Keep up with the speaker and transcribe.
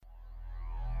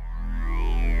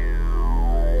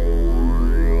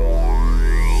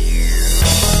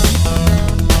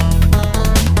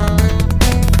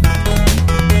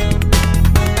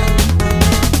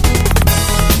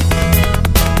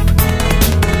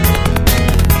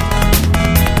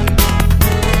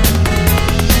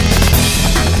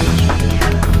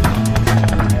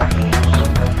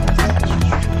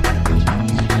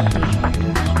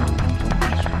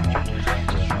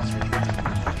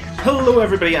Hello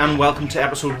everybody and welcome to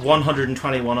episode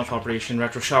 121 of Operation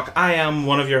Retroshock. I am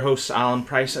one of your hosts, Alan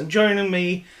Price, and joining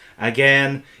me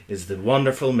again is the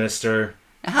wonderful Mr.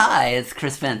 Hi, it's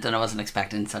Chris Vint, and I wasn't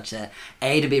expecting such a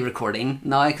to be recording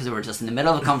now because we were just in the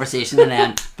middle of a conversation and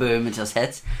then boom, it just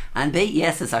hits. And B,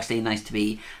 yes, it's actually nice to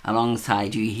be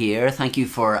alongside you here. Thank you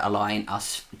for allowing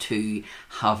us to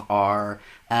have our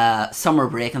summer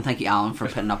break, and thank you, Alan, for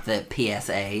putting up the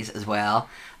PSAs as well.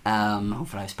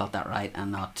 Hopefully I've spelt that right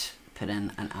and not put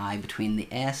in an I between the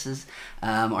S's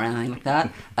or anything like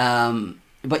that.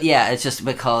 But yeah, it's just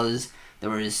because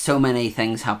there was so many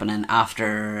things happening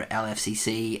after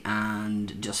LFCC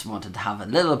and just wanted to have a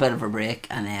little bit of a break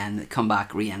and then come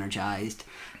back re-energised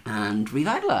and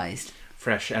revitalised.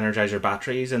 Fresh Energizer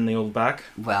batteries in the old bag?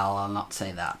 Well, I'll not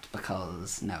say that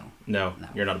because no,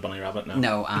 you're not a bunny rabbit, no.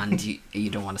 No, and you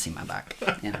don't want to see my back,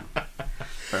 you know,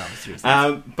 for obvious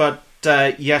reasons.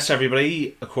 But yes,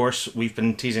 everybody, of course, we've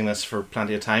been teasing this for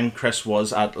plenty of time. Chris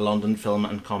was at London Film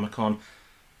and Comic Con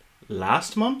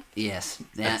last month. Yes,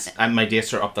 and my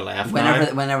dates are up the left.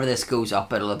 Whenever this goes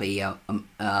up, it'll be a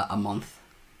month.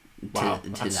 Wow,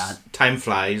 to that. Time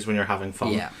flies when you're having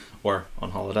fun, yeah, or on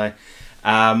holiday.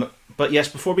 But yes,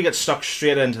 before we get stuck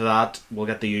straight into that, we'll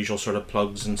get the usual sort of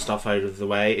plugs and stuff out of the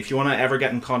way. If you want to ever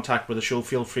get in contact with the show,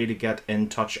 feel free to get in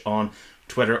touch on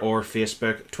Twitter or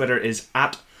Facebook. Twitter is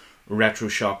at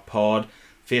RetroShockPod.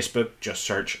 Facebook, just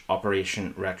search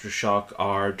Operation Retroshock.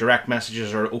 Our direct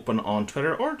messages are open on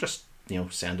Twitter, or just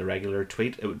send a regular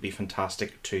tweet. It would be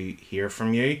fantastic to hear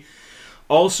from you.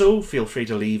 Also, feel free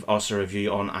to leave us a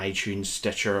review on iTunes,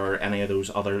 Stitcher, or any of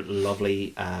those other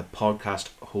lovely podcast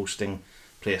hosting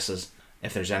places.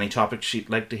 If there's any topics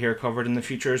you'd like to hear covered in the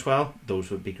future as well,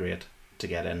 those would be great to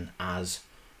get in as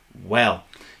well.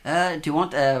 Do you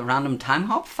want a random time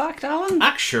hop fact, Alan?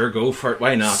 Sure, go for it.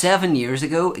 Why not? 7 years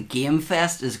ago, Game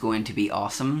Fest is going to be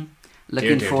awesome.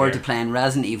 Looking forward to playing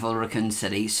Resident Evil Raccoon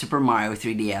City, Super Mario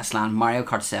 3DS Land, Mario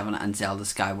Kart 7 and Zelda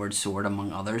Skyward Sword,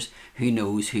 among others. Who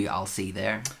knows who I'll see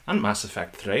there. And Mass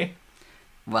Effect 3.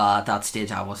 Well, at that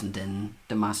stage I wasn't in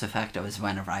the Mass Effect. It was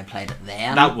whenever I played it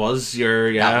then. That was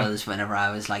your, That was whenever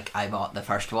I was like, I bought the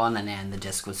first one and then the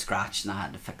disc was scratched and I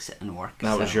had to fix it and work.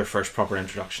 That was your first proper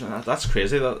introduction. That's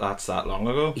crazy that that's that long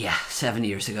ago. Yeah, 7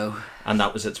 years ago. And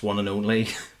that was its one and only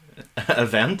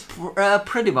event?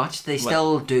 Pretty much. They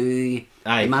still do...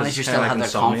 the managers still have their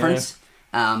conference.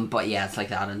 But yeah, it's like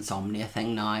that Insomnia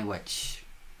thing now, which...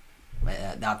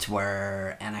 that's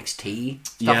where NXT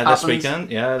stuff happens. This weekend.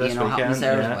 Yeah, this weekend happens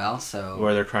there as well. So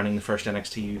where they're crowning the first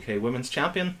NXT UK Women's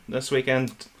Champion this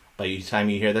weekend. By the time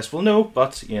you hear this, we'll know.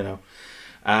 But shall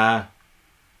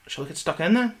we get stuck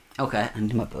in then? Okay,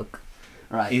 into my book.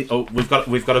 Right. We've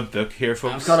got a book here,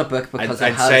 folks. I've got a book because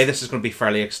I'd say this is going to be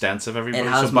fairly extensive, everybody.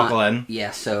 So buckle in. Yeah.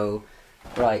 So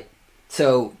right.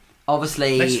 So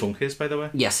obviously, nice phone case, by the way.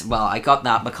 Yes. Well, I got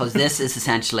that because this is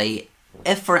essentially.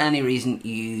 If for any reason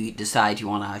you decide you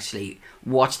want to actually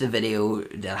watch the video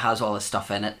that has all this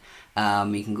stuff in it,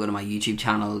 you can go to my YouTube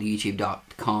channel,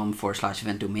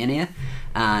 youtube.com/Ventomania,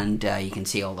 and you can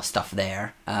see all the stuff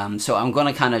there. So I'm going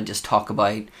to kind of just talk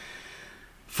about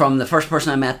from the first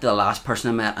person I met to the last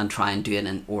person I met and try and do it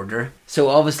in order. So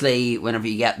obviously, whenever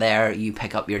you get there, you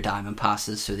pick up your diamond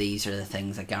passes. So these are the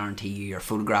things that guarantee you your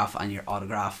photograph and your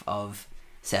autograph of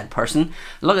said person.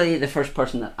 Luckily, the first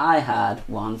person that I had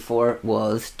one for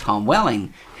was Tom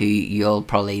Welling, who you'll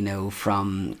probably know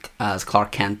from as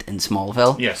Clark Kent in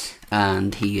Smallville. Yes.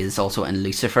 And he is also in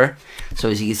Lucifer. So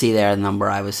as you can see there, the number,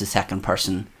 I was the second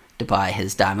person to buy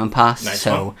his diamond pass. Nice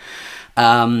so,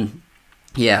 I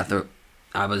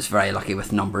was very lucky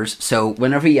with numbers. So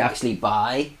whenever you actually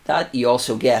buy that, you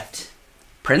also get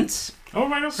prints. Oh,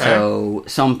 right, okay. So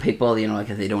some people, like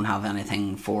if they don't have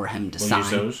anything for him to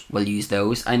sign, will use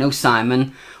those. I know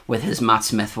Simon, with his Matt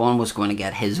Smith one, was going to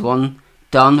get his one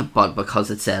done, but because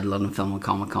it said London Film and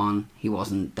Comic Con, he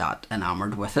wasn't that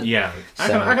enamoured with it. Yeah, I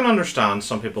can understand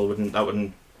some people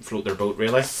wouldn't float their boat,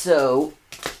 really. So,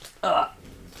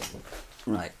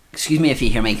 right. Excuse me if you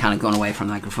hear me kind of going away from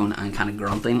the microphone and kind of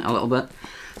grunting a little bit.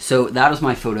 So that is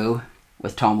my photo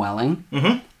with Tom Welling,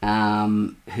 who's a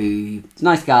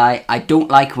nice guy. I don't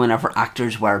like whenever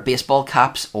actors wear baseball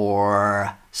caps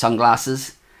or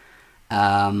sunglasses.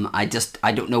 I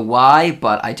don't know why,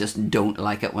 but I just don't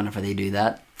like it whenever they do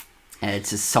that. It's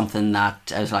just something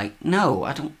that I was like, no,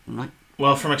 I don't like.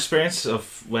 Well, from experience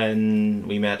of when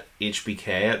we met HBK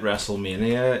at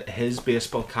WrestleMania, his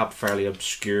baseball cap fairly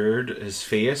obscured his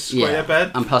face quite a bit.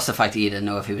 And plus the fact that you didn't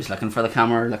know if he was looking for the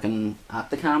camera or looking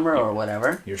at the camera or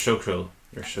whatever. You're so cruel.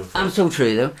 You're so cruel. I'm so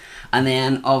true, though. And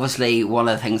then, obviously, one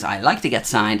of the things I like to get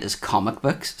signed is comic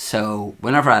books. So,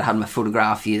 whenever I had my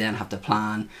photograph, you then have to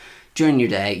plan during your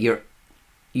day,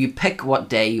 you pick what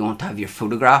day you want to have your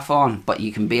photograph on, but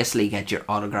you can basically get your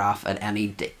autograph at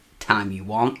any time you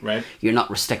want. Right. You're not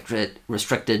restricted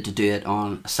to do it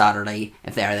on Saturday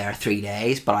if they're there 3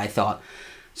 days. But I thought,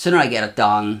 sooner I get it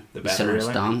done, the sooner it's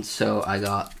done. So I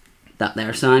got that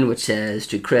there sign which says,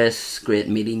 "To Chris, great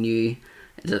meeting you."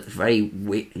 It's a very,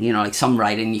 like some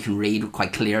writing you can read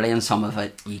quite clearly and some of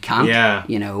it you can't. Yeah.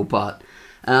 But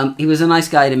he was a nice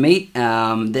guy to meet.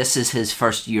 This is his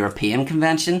first European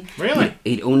convention. Really?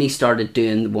 He'd only started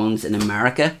doing the ones in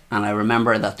America, and I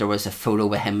remember that there was a photo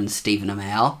with him and Stephen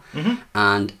Amell,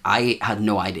 and I had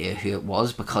no idea who it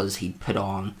was because he'd put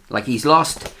on, like, he's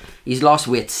lost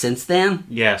weight since then.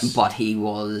 Yes. But he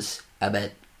was a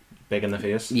bit big in the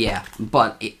face. Yeah,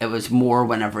 but it was more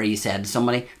whenever he said to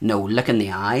somebody, "No, look in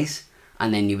the eyes."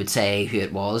 And then you would say who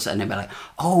it was, and they'd be like,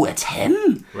 "Oh, it's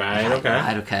him." Right, like, okay.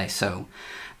 Right, okay. So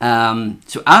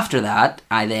after that,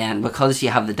 I then, because you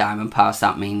have the Diamond Pass,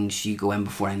 that means you go in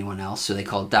before anyone else. So they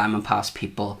call Diamond Pass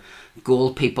people.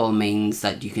 Gold people means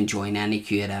that you can join any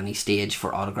queue at any stage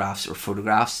for autographs or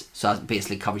photographs. So that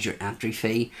basically covers your entry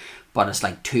fee, but it's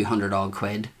like 200 odd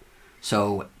quid.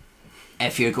 So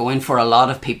if you're going for a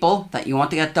lot of people that you want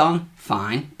to get done,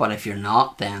 fine. But if you're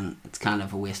not, then it's kind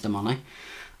of a waste of money.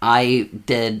 I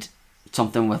did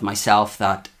something with myself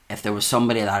that if there was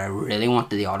somebody that I really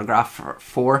wanted the autograph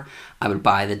for, I would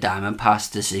buy the Diamond Pass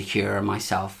to secure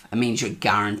myself. It means you're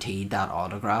guaranteed that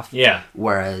autograph. Yeah.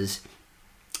 Whereas,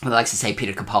 I like to say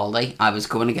Peter Capaldi, I was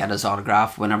going to get his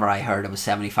autograph. Whenever I heard it was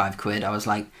 75 quid, I was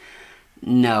like,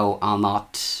 no, I'll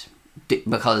not.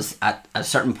 Because at a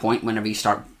certain point, whenever you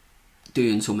start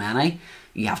doing so many,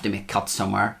 you have to make cuts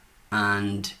somewhere,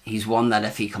 and he's one that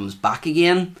if he comes back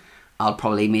again, I'll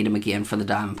probably meet him again for the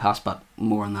Diamond Pass, but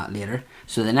more on that later.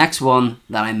 So the next one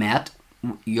that I met,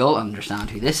 you'll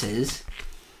understand who this is.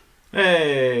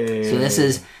 Hey. So this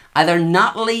is either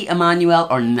Natalie Emmanuel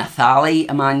or Nathalie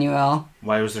Emmanuel.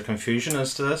 Why was there confusion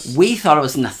as to this? We thought it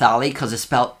was Nathalie because it's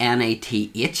spelled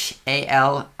Nathalie.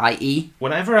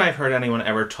 Whenever I've heard anyone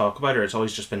ever talk about her, it's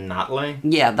always just been Natalie.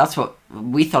 Yeah, that's what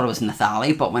we thought it was,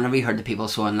 Nathalie. But whenever we heard the people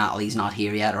saying Natalie's not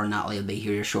here yet, or Natalie will be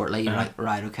here shortly,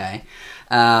 right, okay.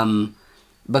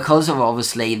 Because of,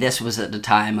 obviously, this was at the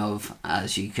time of,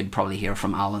 as you could probably hear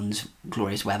from Alan's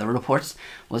glorious weather reports,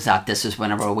 was that this is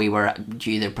whenever we were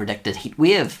due the predicted heat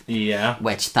wave. Yeah.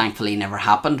 Which thankfully never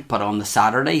happened. But on the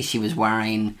Saturday, she was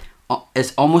wearing,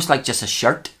 it's almost like just a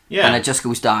shirt. Yeah. And it just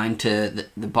goes down to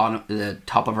the bottom, the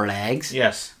top of her legs.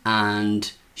 Yes. And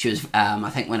she was, I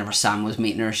think whenever Sam was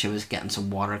meeting her, she was getting some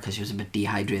water because she was a bit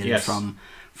dehydrated from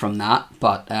that.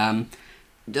 But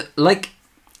like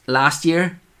last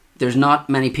year, there's not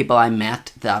many people I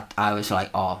met that I was like,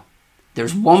 oh,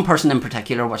 there's one person in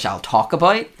particular which I'll talk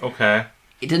about. Okay.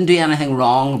 He didn't do anything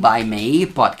wrong by me,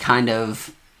 but kind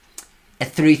of it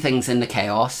threw things into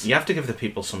chaos. You have to give the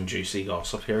people some juicy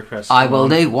gossip here, Chris. I will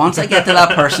do. Once I get to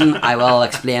that person, I will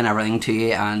explain everything to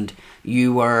you, and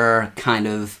you were kind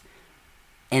of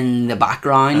in the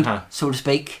background, so to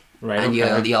speak. Right, and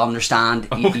okay. you'll understand.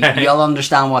 You'll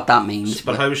understand what that means.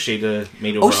 But how was she to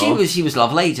meet overall? Oh, she was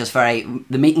lovely. Just very.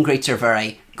 The meet and greets are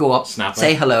very. Go up, snappy.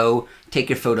 Say hello, take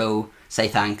your photo, say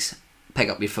thanks, pick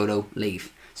up your photo,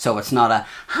 leave. So it's not a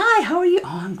hi, how are you?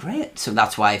 Oh, I'm great. So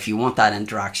that's why if you want that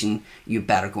interaction, you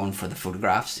better go in for the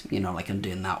photographs. Like I'm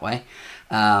doing that way.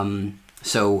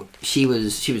 So she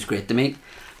was great to meet.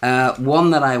 One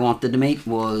that I wanted to meet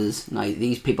was, now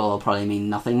these people will probably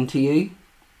mean nothing to you.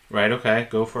 Right, okay,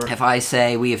 go for it. If I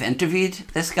say we have interviewed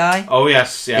this guy. Oh,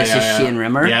 yes, yeah, This is Shane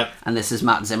Rimmer, yep. And this is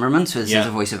Matt Zimmerman, so this is the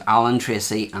voice of Alan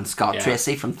Tracy and Scott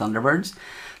Tracy from Thunderbirds.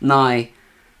 Now,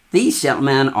 these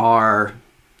gentlemen are,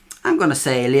 I'm going to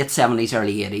say, late 70s,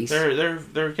 early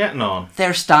 80s. They're getting on.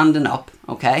 They're standing up,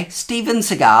 okay? Steven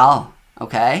Seagal,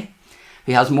 okay?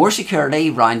 Who has more security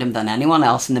around him than anyone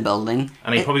else in the building.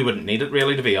 And he probably wouldn't need it,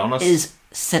 really, to be honest. Is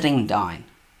sitting down.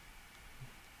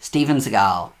 Steven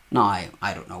Seagal. Now,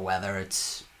 I don't know whether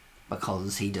it's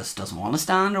because he just doesn't want to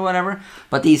stand or whatever,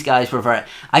 but these guys were very...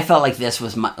 I felt like this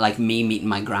was like me meeting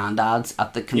my granddads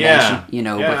at the convention,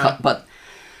 but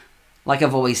like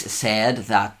I've always said,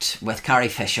 that with Carrie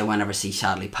Fisher, whenever she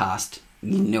sadly passed,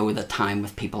 you know the time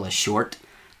with people is short,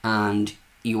 and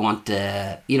you want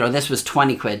to... this was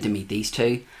 20 quid to meet these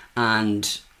two,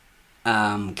 and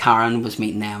Karen was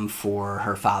meeting them for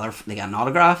her father. They got an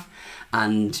autograph,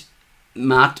 and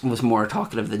Matt was more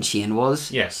talkative than Shane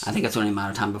was. Yes. I think it's only a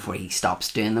matter of time before he stops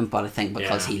doing them, but I think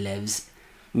because he lives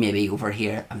maybe over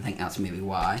here, I think that's maybe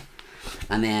why.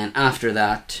 And then after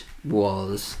that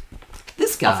was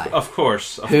this guy. Of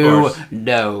course. Who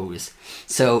knows?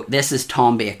 So this is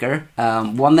Tom Baker,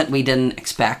 one that we didn't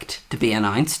expect to be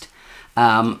announced.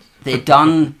 they'd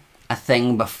done a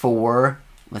thing before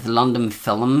with London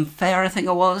Film Fair, I think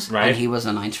it was, Right. and he was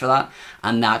announced for that,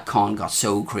 and that con got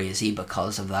so crazy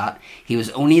because of that. He was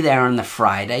only there on the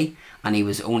Friday, and he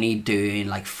was only doing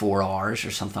like 4 hours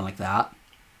or something like that.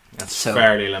 That's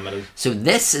fairly limited. So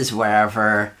this is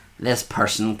wherever this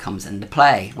person comes into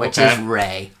play, which Okay. is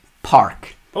Ray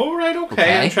Park. Oh, right,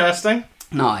 okay. Interesting.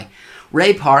 Now,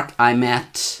 Ray Park I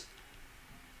met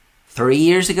 3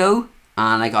 years ago,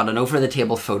 and I got an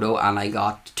over-the-table photo, and I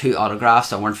got 2 autographs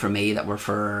that weren't for me, that were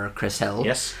for Chris Hill.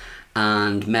 Yes.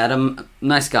 And met him.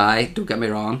 Nice guy, don't get me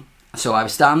wrong. So I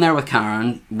was standing there with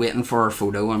Karen, waiting for her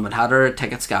photo, and we'd had her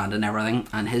ticket scanned and everything,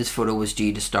 and his photo was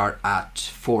due to start at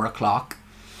 4 o'clock.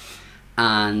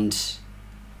 And...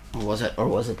 Or was it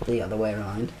the other way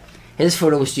around? His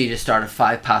photo was due to start at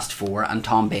 4:05, and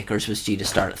Tom Baker's was due to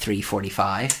start at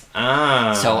 3:45.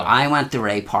 Ah. So I went to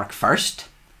Ray Park first,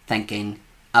 thinking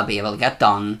I'll be able to get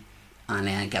done and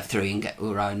then get through and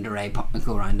go around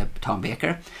to Tom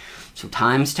Baker. So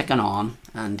time's ticking on,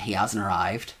 and he hasn't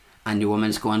arrived. And the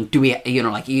woman's going, do we,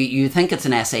 you think it's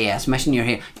an SAS mission, you're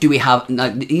here, do we have, now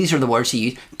these are the words he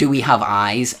used, do we have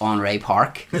eyes on Ray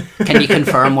Park? Can you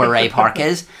confirm where Ray Park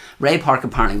is? Ray Park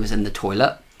apparently was in the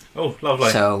toilet. Oh, lovely.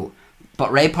 So,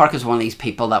 but Ray Park is one of these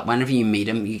people that whenever you meet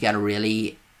him, you get a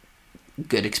really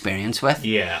good experience with.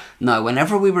 Yeah. Now,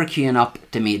 whenever we were queuing up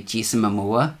to meet Jason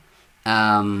Momoa,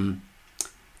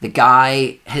 the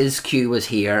guy, his queue was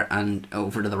here and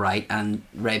over to the right, and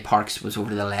Ray Park's was over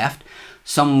to the left.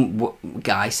 Some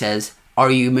guy says, are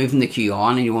you moving the queue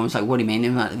on? And your woman's like, what do you mean?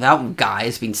 And that guy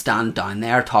has been standing down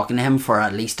there talking to him for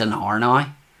at least an hour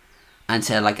now, and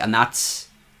said, like, and that's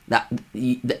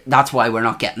why we're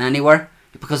not getting anywhere,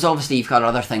 because obviously you've got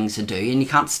other things to do and you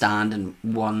can't stand in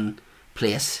one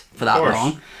place for that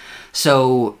long.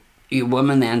 So your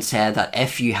woman then said that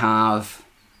if you have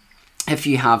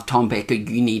Tom Baker,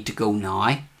 you need to go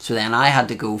now. So then I had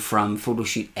to go from photo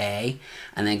shoot A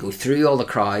and then go through all the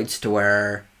crowds to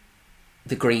where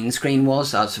the green screen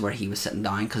was. That's where he was sitting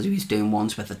down, because he was doing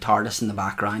ones with the TARDIS in the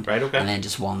background. Right, okay. And then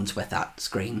just ones with that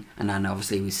screen. And then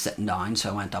obviously he was sitting down, so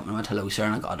I went up and I went, hello sir,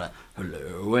 and I got a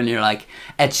hello, and you're like,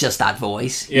 it's just that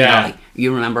voice. Yeah. Like,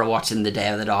 you remember watching The Day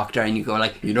of the Doctor and you go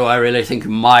like, I really think you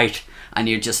might, and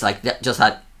you're just like,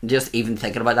 just even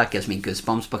thinking about that gives me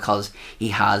goosebumps, because he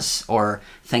has, or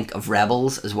think of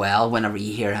Rebels as well, whenever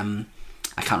you hear him,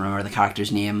 I can't remember the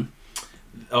character's name.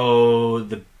 Oh,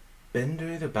 the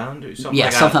Bindu, the Bandu, something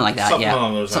like that. Something like that, something yeah.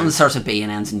 along those Something lines. starts with B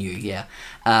and ends in U, yeah.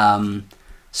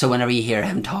 So whenever you hear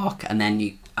him talk, and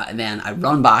then I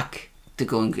run back to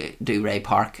go and do Ray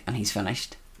Park, and he's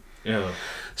finished. Yeah.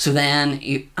 So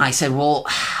then I said, well,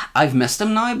 I've missed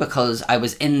him now, because I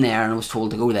was in there and I was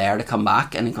told to go there to come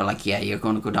back, and he go like, yeah, you're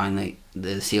going to go down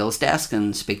the sales desk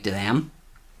and speak to them.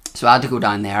 So I had to go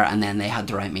down there, and then they had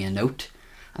to write me a note,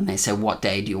 and they said, what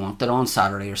day do you want it on,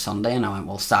 Saturday or Sunday? And I went,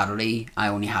 well, Saturday. I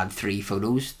only had 3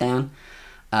 photos then,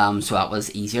 so that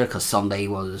was easier, because Sunday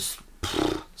was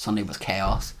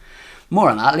chaos. More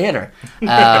on that later.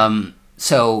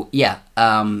 So yeah,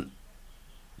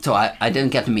 so I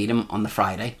didn't get to meet him on the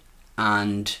Friday,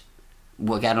 and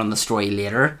we'll get on the story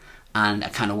later, and I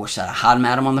kind of wish that I had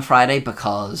met him on the Friday,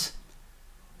 because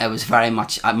it was very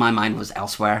much, my mind was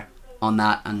elsewhere on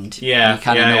that, and you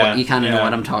kind of know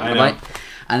what I'm talking about.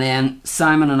 And then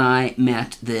Simon and I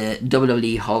met the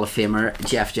WWE Hall of Famer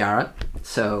Jeff Jarrett.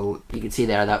 So you can see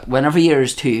there that whenever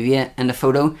there's 2 of you in the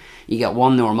photo, you get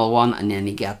one normal one, and then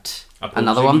you get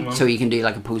another one. So you can do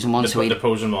like a posing one. The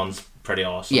posing one's pretty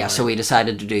awesome. Yeah, so we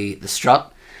decided to do the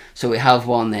strut. So we have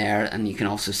one there, and you can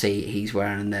also see he's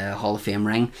wearing the Hall of Fame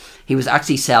ring. He was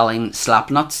actually selling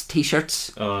Slapnuts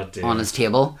t-shirts on his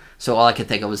table. So all I could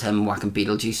think of was him whacking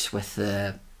Beetlejuice with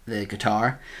the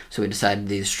guitar. So we decided to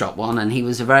do the strut one, and he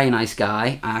was a very nice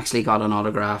guy. I actually got an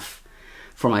autograph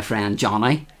for my friend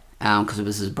Johnny, because it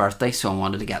was his birthday, so I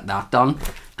wanted to get that done.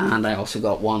 And I also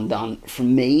got one done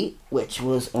from me, which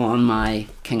was on my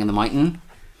King of the Mountain,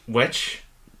 which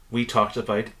we talked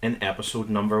about in episode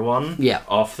number 1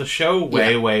 of the show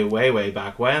way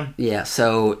back when. Yeah,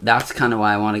 so that's kind of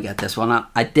why I want to get this one.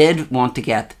 I did want to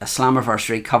get a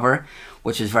Slammiversary cover,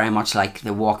 which is very much like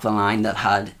the Walk the Line that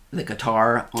had the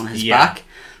guitar on his back.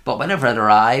 But whenever it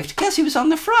arrived, guess who was on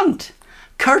the front?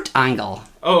 Kurt Angle.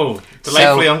 Oh,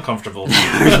 delightfully uncomfortable.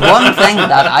 There's one thing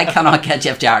that I cannot get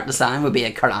Jeff Jarrett to sign would be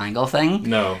a Kurt Angle thing.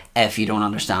 No. If you don't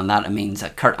understand that, it means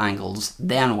that Kurt Angle's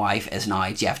then wife is now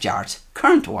Jeff Jarrett's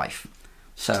current wife.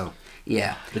 So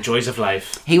Yeah. The joys of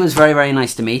life. He was very, very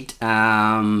nice to meet.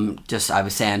 I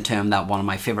was saying to him that one of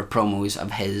my favourite promos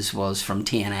of his was from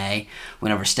TNA,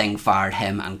 whenever Sting fired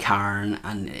him and Karen,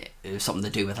 and it was something to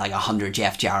do with like 100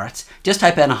 Jeff Jarretts. Just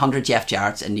type in 100 Jeff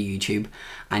Jarretts into YouTube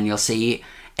and you'll see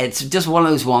it's just one of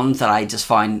those ones that I just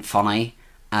find funny.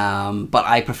 But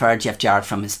I prefer Jeff Jarrett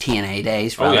from his TNA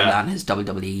days rather than his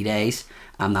WWE days.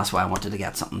 And that's why I wanted to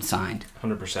get something signed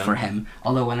 100% for him.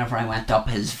 Although whenever I went up,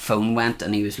 his phone went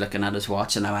and he was looking at his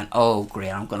watch, and I went, "Oh, great!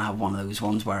 I'm going to have one of those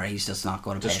ones where he's just not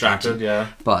going to pay attention." Yeah.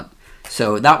 But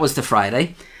so that was the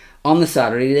Friday. On the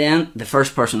Saturday, then the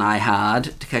first person I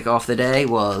had to kick off the day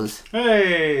was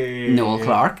Noel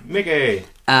Clark. Mickey.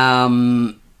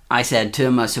 I said to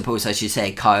him, I suppose I should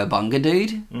say Cowabunga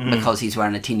Dude, because he's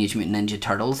wearing a Teenage Mutant Ninja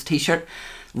Turtles t-shirt.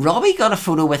 Robbie got a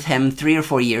photo with him 3 or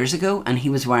 4 years ago, and he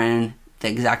was wearing the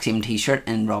exact same t-shirt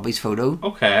in Robbie's photo.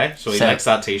 Okay, so he likes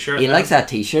that t-shirt. He likes that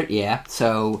t-shirt, yeah.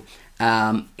 So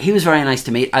he was very nice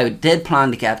to meet. I did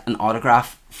plan to get an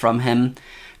autograph from him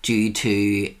due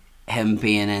to him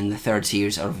being in the third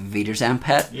series of Wiedersehen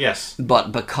Pet. Yes.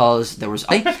 But because there was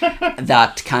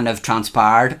that kind of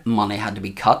transpired, money had to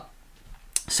be cut.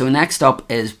 So next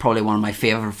up is probably one of my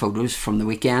favourite photos from the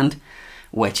weekend,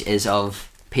 which is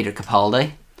of Peter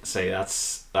Capaldi. Say that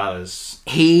is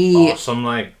awesome.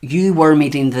 Like, you were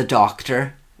meeting the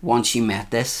Doctor once you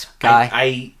met this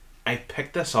guy. I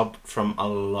picked this up from a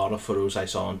lot of photos I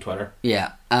saw on Twitter.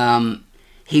 Yeah.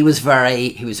 He was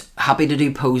happy to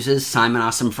do poses. Simon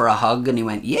asked him for a hug and he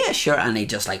went, "Yeah, sure," and he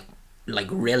just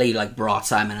really brought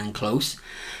Simon in close.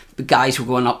 The guys were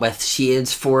going up with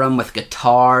shades for him, with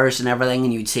guitars and everything,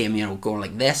 and you'd see him, going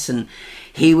like this, and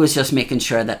he was just making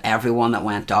sure that everyone that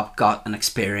went up got an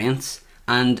experience.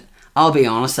 And I'll be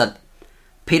honest that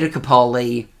Peter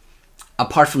Capaldi,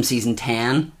 apart from season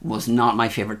 10, was not my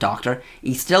favourite Doctor.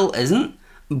 He still isn't,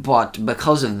 but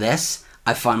because of this,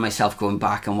 I found myself going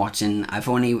back and watching. I've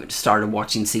only started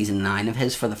watching season 9 of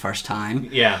his for the first time.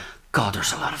 Yeah. God,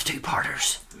 there's a lot of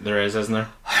two-parters. There is, isn't there?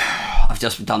 I've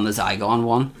just done the Zygon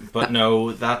one. But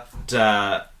no, that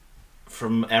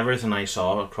from everything I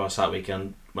saw across that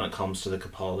weekend, when it comes to the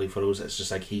Capaldi photos, it's just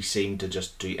like he seemed to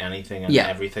just do anything and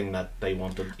everything that they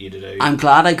wanted you to do. I'm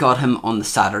glad I got him on the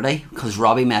Saturday, because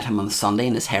Robbie met him on the Sunday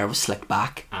and his hair was slicked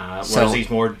back. Whereas he's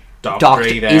more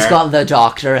doctor-y there. He's got the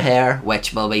doctor hair,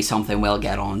 which will be something we'll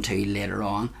get on to later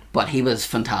on. But he was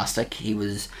fantastic. He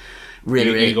was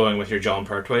really... Are you going with your John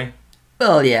Pertwee?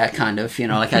 Well, yeah, kind of.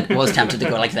 I was tempted to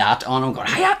go like that on him, going,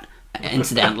 "Hiya!"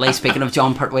 Incidentally, speaking of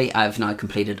John Pertwee, I've now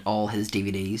completed all his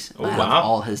DVDs. Oh, I wow. have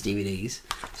all his DVDs.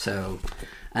 So,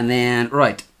 and then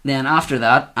after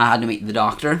that, I had to meet the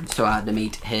Doctor, so I had to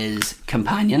meet his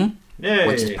companion,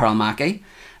 which is Pearl Mackie.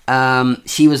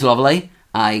 She was lovely.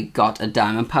 I got a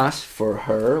diamond pass for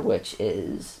her, which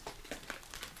is...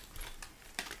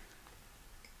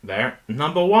 There,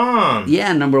 number 1.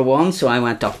 Yeah, number 1. So I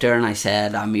went up to her and I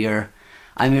said, I'm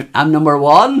number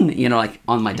 1,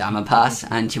 on my diamond pass.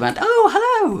 And she went, "Oh,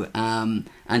 hello."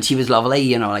 And she was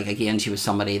lovely, again, she was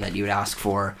somebody that you would ask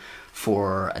for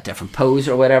a different pose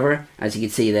or whatever. As you can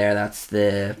see there, that's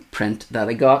the print that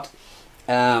I got.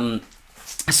 A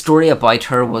story about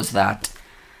her was that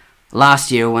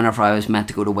last year, whenever I was meant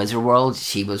to go to Wizard World,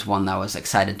 she was one that I was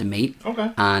excited to meet.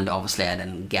 Okay. And obviously I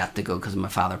didn't get to go because of my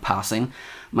father passing.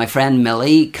 My friend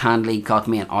Millie kindly got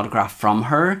me an autograph from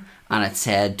her, and it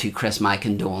said, "To Chris, my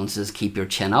condolences, keep your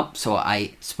chin up." So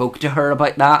I spoke to her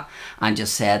about that and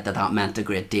just said that meant a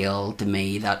great deal to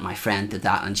me, that my friend did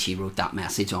that, and she wrote that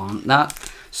message on that.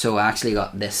 So I actually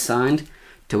got this signed,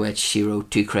 to which she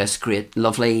wrote, "To Chris, great,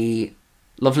 lovely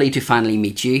to finally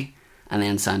meet you," and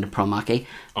then signed to Pearl Mackie.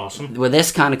 Awesome. With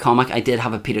this kind of comic, I did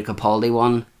have a Peter Capaldi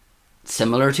one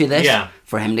similar to this,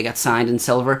 for him to get signed in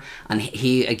silver, and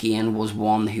he again was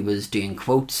one who was doing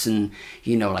quotes and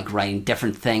writing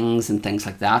different things and things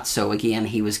like that. So again,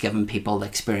 he was giving people the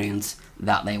experience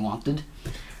that they wanted.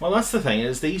 Well, that's the thing,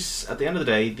 is these, at the end of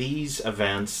the day, these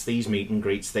events, these meet and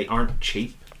greets, they aren't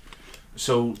cheap.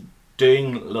 So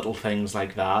doing little things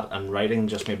like that and writing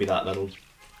just maybe that little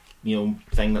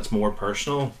thing that's more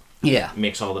personal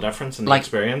makes all the difference in the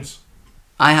experience.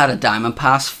 I had a diamond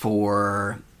pass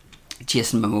for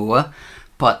Jason Momoa,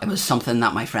 but it was something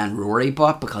that my friend Rory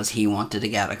bought because he wanted to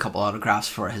get a couple autographs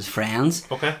for his friends.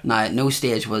 Okay. Now, at no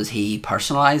stage was he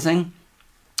personalising,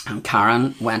 and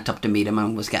Karen went up to meet him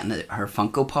and was getting her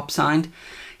Funko Pop signed.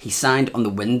 He signed on the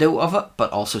window of it,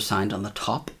 but also signed on the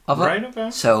top of it. Right, okay.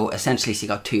 So essentially she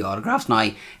got 2 autographs. Now,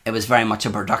 it was very much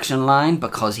a production line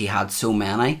because he had so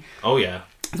many. Oh, yeah.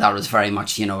 that was very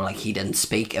much, you know, like he didn't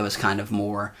speak. It was kind of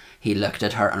more, he looked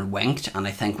at her and winked. And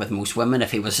I think with most women,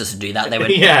 if he was just to do that, they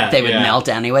would they would melt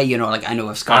anyway. You know, like I know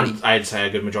if Scotty, and I'd say a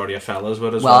good majority of fellas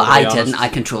would as well. Well, I didn't. I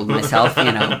controlled myself,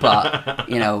 you know. But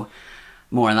you know,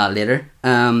 more on that later.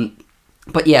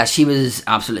 But yeah, she was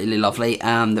absolutely lovely.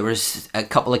 There was a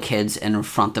couple of kids in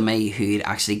front of me who'd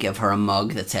actually give her a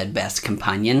mug that said "Best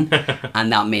Companion,"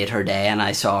 and that made her day. And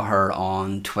I saw her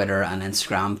on Twitter and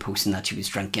Instagram posting that she was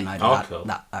drinking out of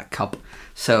that cup.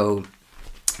 So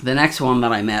the next one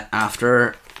that I met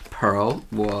after Pearl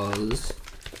was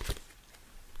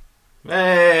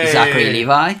Zachary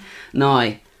Levi.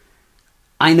 Now,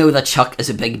 I know that Chuck is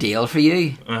a big deal for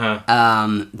you.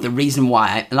 The reason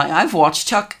why, I've watched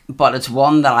Chuck, but it's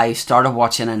one that I started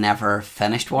watching and never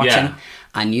finished watching. Yeah.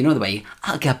 And you know the way,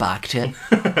 I'll get back to it.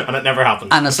 And it never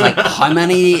happened. And it's like, how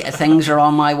many things are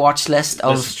on my watch list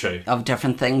This is true. of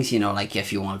different things? You know, like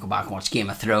if you want to go back and watch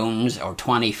Game of Thrones or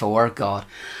 24, God.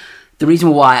 The reason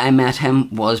why I met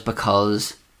him was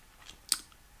because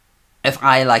if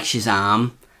I like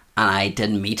Shazam and I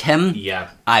didn't meet him,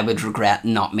 I would regret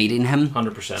not meeting him.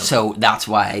 100%. So that's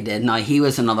why I did. Now he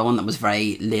was another one that was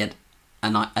very late,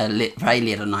 very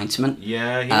late announcement.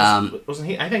 Yeah, he wasn't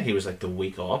he? I think he was like the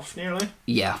week off, nearly.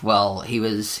 Yeah, well, he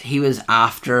was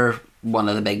after one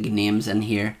of the big names in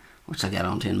here, which I'll get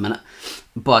onto in a minute.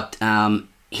 But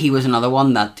he was another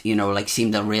one that, you know, like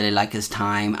seemed to really like his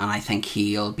time, and I think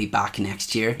he'll be back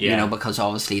next year. Yeah. You know, because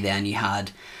obviously then you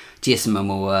had Jason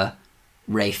Momoa,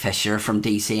 Ray Fisher from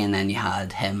DC, and then you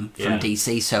had him from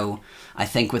DC. So I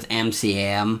think with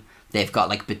MCM, they've got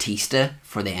like Batista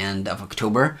for the end of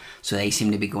October, so they seem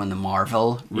to be going the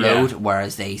Marvel road,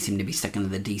 whereas they seem to be sticking to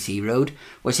the DC road.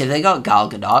 Which if they got Gal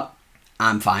Gadot,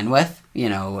 I'm fine with. You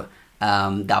know,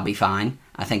 that'll be fine.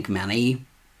 I think many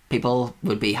people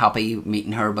would be happy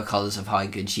meeting her because of how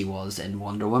good she was in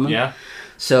Wonder Woman. Yeah.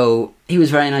 So he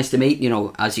was very nice to meet. You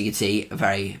know, as you can see, a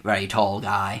very, very tall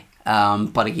guy.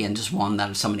 But again, just one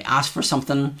that if somebody asked for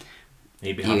something,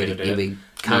 he'd be happy to do it. He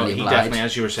definitely,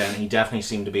 as you were saying, he definitely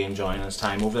seemed to be enjoying his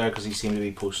time over there because he seemed to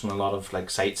be posting a lot of like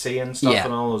sightseeing stuff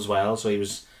and all as well. So he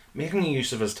was making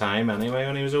use of his time anyway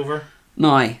when he was over.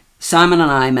 Now, Simon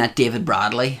and I met David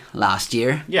Bradley last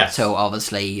year. Yes. So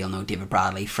obviously you'll know David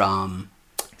Bradley from,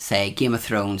 say, Game of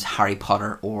Thrones, Harry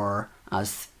Potter, or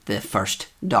as the first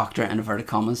Doctor, in inverted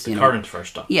commas. The current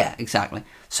first Doctor. Yeah, exactly.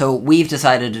 So we've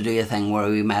decided to do a thing where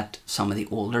we met some of the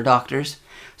older Doctors.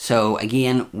 So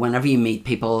again, whenever you meet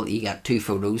people, you get 2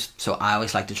 photos. So I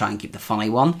always like to try and keep the funny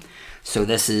one. So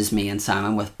this is me and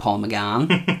Simon with Paul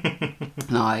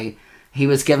McGann. Now, he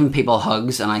was giving people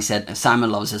hugs, and I said,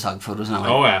 Simon loves his hug photos. And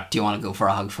I went, do you want to go for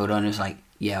a hug photo? And he was like,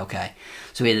 yeah, okay.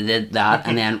 So we did that,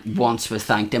 and then once we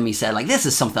thanked him, he said, like, this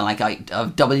is something like out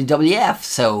of WWF.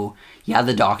 So you had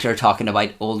the Doctor talking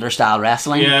about older style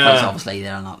wrestling, because obviously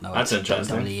they're not know that's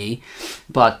interesting. WWE.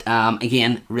 But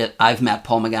again, I've met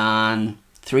Paul McGann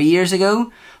 3 years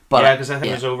ago. But yeah, because I think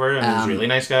he was over, and he was a really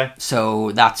nice guy.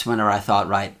 So that's whenever I thought,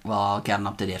 right, well, I'll get an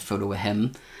up-to-date photo with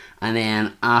him. And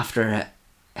then after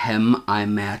him, I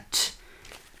met...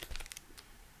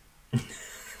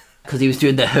 because he was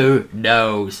doing the Who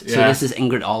Knows. So this is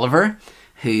Ingrid Oliver,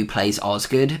 who plays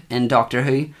Osgood in Doctor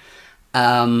Who.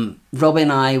 Robbie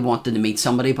and I wanted to meet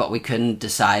somebody, but we couldn't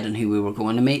decide on who we were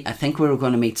going to meet. I think we were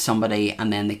going to meet somebody,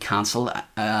 and then they cancelled.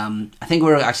 I think we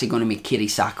were actually going to meet Katie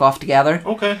Sackhoff together.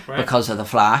 Okay, right. Because of The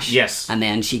Flash. Yes. And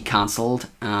then she cancelled,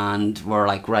 and we're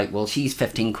like, right, well, she's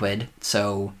 15 quid,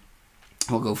 so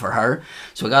we'll go for her.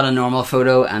 So we got a normal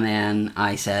photo, and then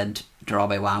I said to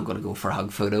Robbie, well, I'm going to go for a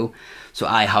hug photo. So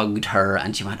I hugged her,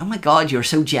 and she went, oh my God, you're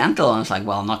so gentle. And I was like,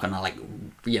 well, I'm not going to, like,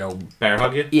 you know... bear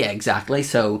hug you? Yeah, exactly.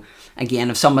 So, again,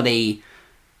 if somebody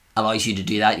allows you to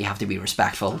do that, you have to be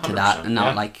respectful to that, and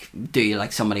not, like, do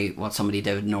like what somebody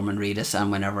did with Norman Reedus,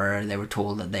 and whenever they were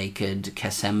told that they could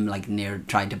kiss him, like,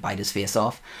 tried to bite his face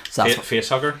off. So that's face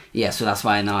hugger? Yeah, so that's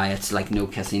why now it's, like, no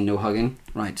kissing, no hugging.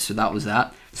 Right, so that was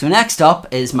that. So next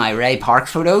up is my Ray Park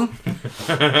photo,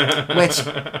 which,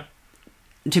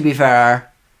 to be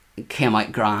fair, came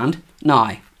out grand.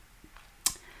 Now,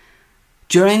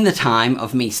 during the time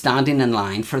of me standing in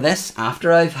line for this,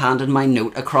 after I've handed my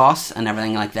note across and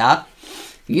everything like that,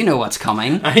 you know what's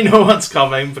coming. I know what's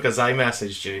coming because I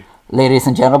messaged you. Ladies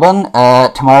and gentlemen,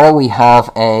 tomorrow we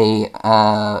have a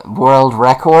world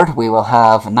record. We will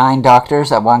have 9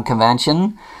 doctors at one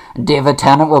convention. David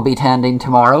Tennant will be attending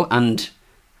tomorrow, and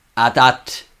at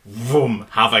that... Vroom,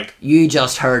 havoc. You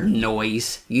just heard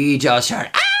noise. You just heard...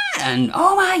 And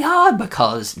oh my God,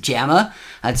 because Gemma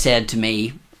had said to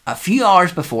me a few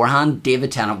hours beforehand,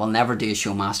 David Tennant will never do a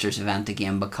Showmasters event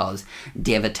again because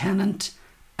David Tennant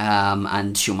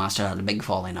and Showmaster had a big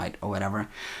falling out or whatever.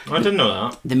 I didn't know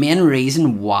that. The main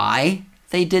reason why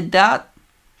they did that,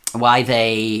 why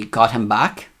they got him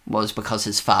back, was because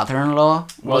his father-in-law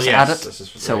was at it.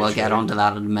 So we'll get onto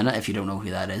that in a minute. If you don't know who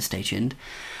that is, stay tuned.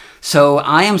 So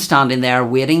I am standing there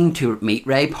waiting to meet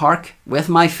Ray Park with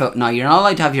my phone. Now, you're not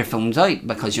allowed to have your phones out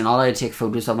because you're not allowed to take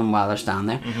photos of them while they're standing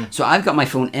there. Mm-hmm. So I've got my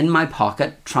phone in my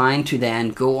pocket, trying to then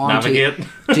go on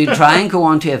to try and go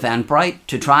on to Eventbrite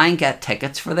to try and get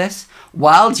tickets for this,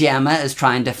 while Gemma is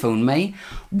trying to phone me,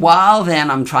 while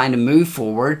then I'm trying to move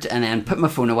forward and then put my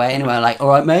phone away, and we're like, all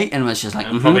right, mate, and it was just like,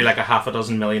 probably like a half a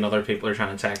dozen million other people are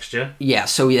trying to text you. Yeah,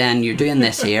 so then you're doing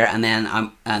this here, and then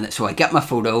so I get my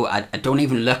photo, I don't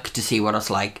even look to see what it's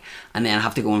like, and then I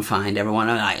have to go and find everyone.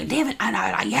 I'm like, David, I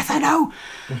know, like, yes, I know.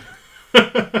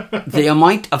 The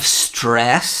amount of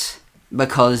stress,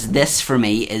 because this for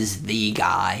me is the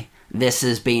guy. This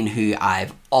has been who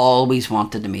I've always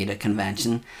wanted to meet at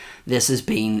convention. This has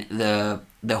been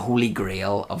the holy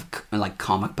grail of like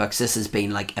comic books. This has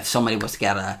been like, if somebody was to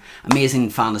get a Amazing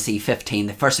Fantasy 15,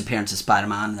 the first appearance of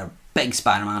Spider-Man, they're a big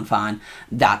Spider-Man fan,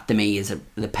 that to me is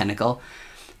the pinnacle.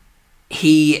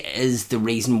 He is the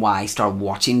reason why I started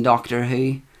watching Doctor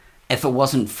Who. If it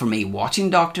wasn't for me watching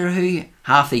Doctor Who,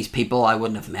 half these people I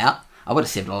wouldn't have met. I would have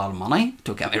saved a lot of money,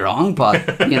 don't get me wrong,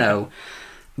 but you know,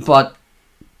 but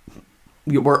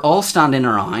we're all standing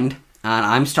around and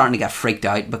I'm starting to get freaked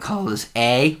out because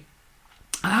I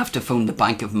have to phone the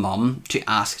bank of mum to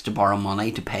ask to borrow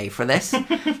money to pay for this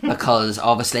because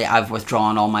obviously I've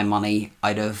withdrawn all my money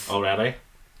out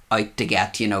to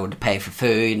get, you know, to pay for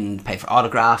food and pay for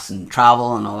autographs and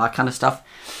travel and all that kind of stuff.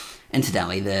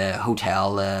 Incidentally, the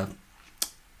hotel,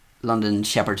 London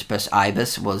Shepherd's Bush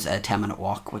Ibis, was a 10-minute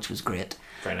walk, which was great.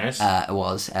 Very nice. It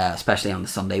was, especially on the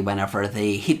Sunday whenever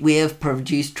the heat wave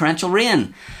produced torrential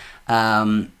rain.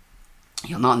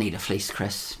 You'll not need a fleece,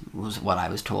 Chris, was what I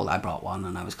was told. I brought one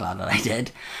and I was glad that I did.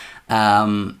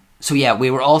 So yeah, we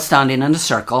were all standing in a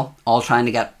circle, all trying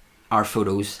to get our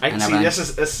photos. See,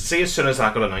 as soon as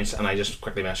that got announced, and I just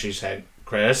quickly messaged you saying,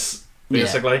 Chris,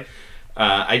 basically,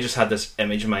 I just had this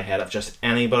image in my head of just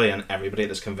anybody and everybody at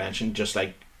this convention, just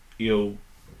like, you know,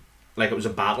 like it was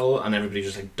a battle and everybody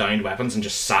just like downed weapons and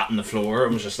just sat on the floor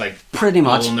and was just like pretty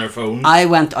much on their phone. I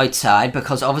went outside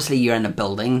because obviously you're in a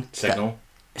building signal.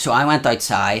 So I went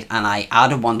outside and I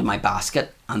added one to my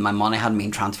basket and my money hadn't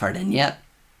been transferred in yet,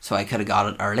 so I could have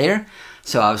got it earlier.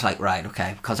 So I was like, right,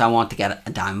 okay, because I want to get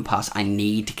a diamond pass, I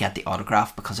need to get the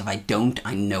autograph, because if I don't,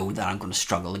 I know that I'm going to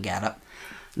struggle to get it.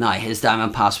 Now, his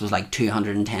diamond pass was like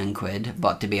 210 quid,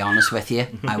 but to be honest with you,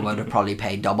 I would have probably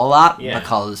paid double that,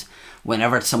 because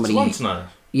whenever it's somebody...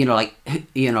 You know,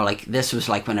 like this was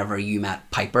like whenever you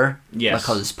met Piper,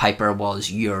 because Piper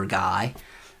was your guy.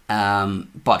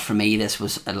 But for me, this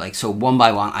was like, so one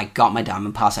by one, I got my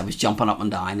diamond pass, I was jumping up and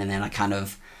down, and then I kind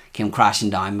of came crashing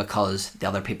down because the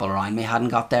other people around me hadn't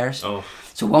got theirs. Oh.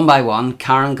 So one by one,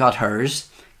 Karen got hers.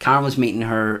 Karen was meeting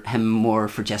him more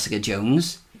for Jessica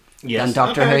Jones than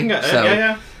Doctor Who.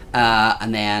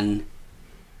 And then...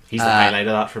 He's the highlight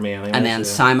of that for me anyway. And then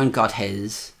Simon got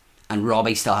his, and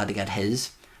Robbie still had to get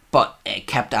his. But it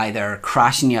kept either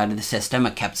crashing you out of the system,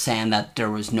 it kept saying that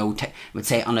there was no... it would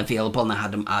say unavailable and they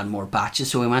had to add more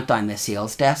batches. So we went down the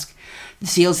sales desk. The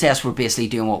sales desk were basically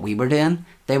doing what we were doing.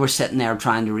 They were sitting there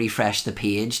trying to refresh the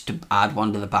page to add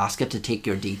one to the basket to take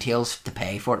your details to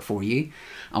pay for it for you.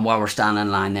 And while we're standing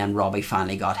in line, then Robbie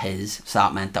finally got his. So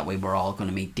that meant that we were all going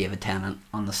to meet David Tennant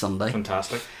on the Sunday.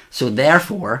 Fantastic. So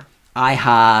therefore, I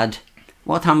had...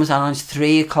 What time was that announced?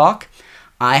 3 o'clock?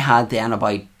 I had then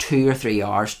about 2 or 3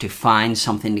 hours to find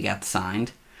something to get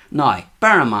signed. Now,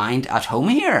 bear in mind, at home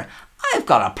here, I've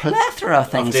got a plethora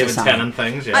of things to sign. David Tennant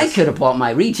things, yes. I could have bought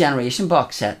my Regeneration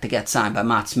box set to get signed by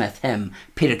Matt Smith, him,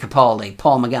 Peter Capaldi,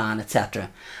 Paul McGann, etc.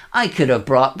 I could have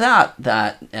brought that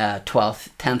 12th,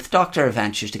 10th Doctor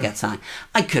Adventures to get signed.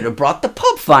 I could have brought the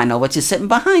pub vinyl, which is sitting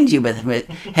behind you with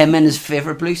him in his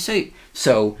favourite blue suit.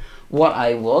 So, what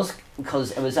I was, because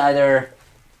it was either...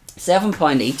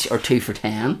 £7 each or 2 for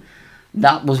 10.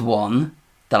 That was one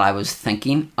that I was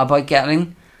thinking about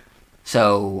getting.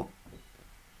 So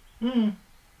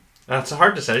that's a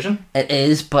hard decision. It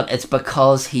is, but it's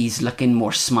because he's looking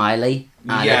more smiley,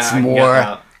 and it's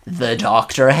more the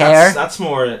Doctor hair. That's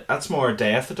more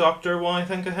Day of the Doctor one, I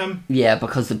think, of him. Yeah,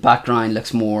 because the background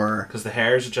looks more... Because the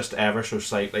hair is just ever so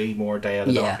slightly more Day of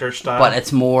the Doctor style. But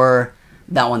it's more...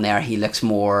 That one there, he looks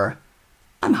more...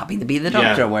 I'm happy to be the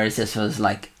Doctor, whereas this was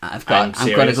like, I'm going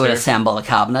to go to assemble a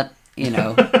cabinet, you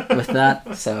know, with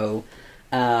that. So,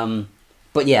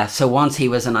 but yeah, so once he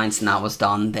was announced and that was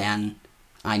done, then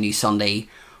I knew Sunday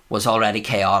was already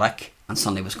chaotic, and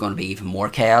Sunday was going to be even more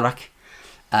chaotic.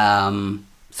 To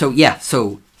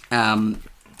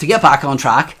get back on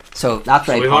track, so that's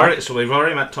right. So we've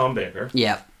already met Tom Baker.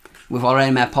 Yeah, we've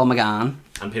already met Paul McGann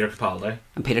and Peter Capaldi.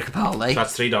 So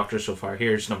that's 3 doctors so far.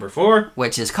 Here's number 4,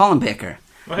 which is Colin Baker.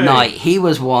 Hey. Now he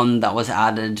was one that was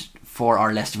added for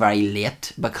our list very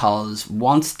late because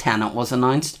once Tenet was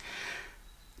announced.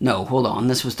 No, hold on.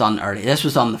 This was done early. This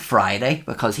was on the Friday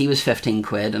because he was 15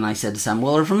 quid, and I said to Sam,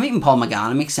 "Well, if we're meeting Paul McGann,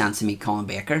 it makes sense to meet Colin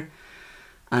Baker."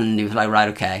 And he was like, "Right,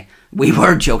 okay." We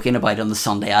were joking about on the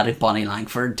Sunday adding Bonnie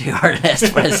Langford to our list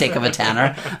for the sake of a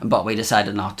tenner, but we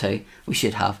decided not to. We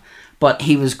should have. But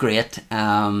he was great.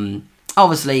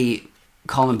 Obviously,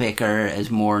 Colin Baker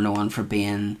is more known for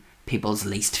being people's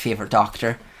least favourite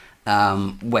doctor,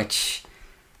 which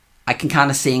I can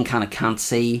kind of see and kind of can't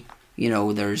see. You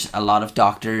know, there's a lot of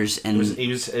doctors in...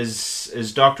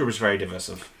 His doctor was very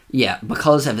divisive. Yeah,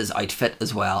 because of his outfit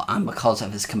as well, and because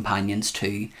of his companions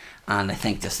too, and I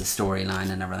think just the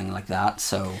storyline and everything like that.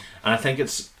 So, and I think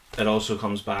it also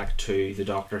comes back to the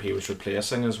doctor he was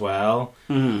replacing as well.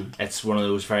 Mm-hmm. It's one of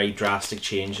those very drastic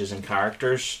changes in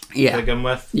characters to begin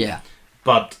with. Yeah,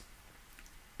 but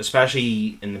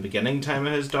especially in the beginning time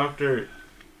of his doctor's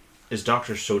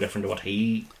so different to what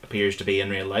he appears to be in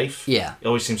real life. Yeah, he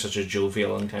always seems such a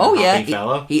jovial and kind of happy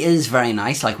fella. He is very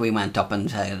nice. Like, we went up and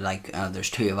there's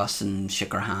 2 of us and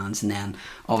shook our hands, and then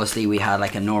obviously we had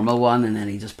like a normal one, and then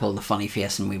he just pulled a funny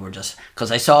face, and we were just,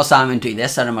 because I saw Simon do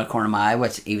this out of my corner of my eye,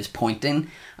 which he was pointing,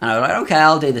 and I was like, okay,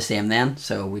 I'll do the same then.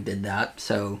 So we did that.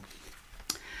 So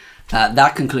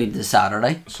that concluded the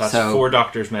Saturday. So that's 4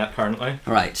 doctors met currently.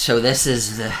 Right. So this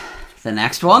is the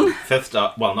next one.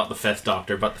 Well, not the 5th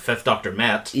doctor, but the 5th doctor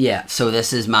met. Yeah, so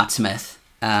this is Matt Smith,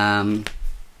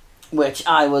 which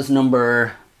I was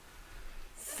number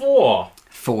 4,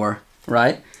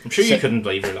 right? I'm sure you couldn't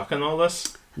believe your luck in all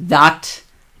this. That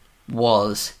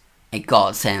was a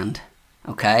godsend,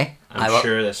 okay? I'm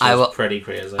sure this was pretty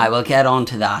crazy. I will get on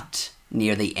to that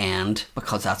near the end,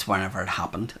 because that's whenever it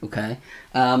happened, okay?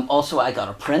 Also, I got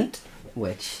a print,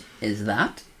 which is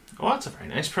that. Oh, that's a very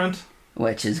nice print.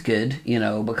 Which is good, you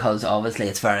know, because obviously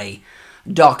it's very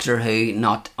Doctor Who,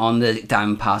 not on the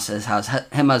Diamond Passes, has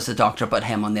him as the Doctor, but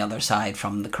him on the other side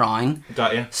from the Crown.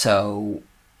 Got you. So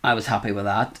I was happy with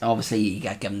that. Obviously, you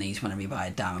get given these whenever you buy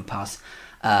a Diamond Pass.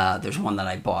 There's one that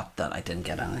I bought that I didn't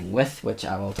get anything with, which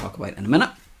I will talk about in a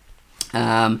minute.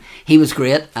 He was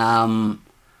great.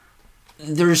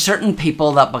 There are certain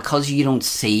people that, because you don't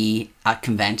see at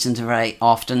conventions very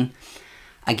often.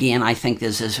 Again, I think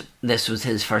this was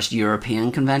his first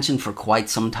European convention for quite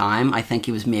some time. I think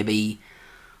he was maybe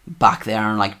back there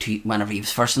in whenever he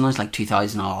was first announced, like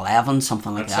 2011,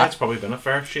 something like that. That's probably been a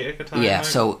fair shake of time. Yeah, now.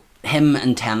 So him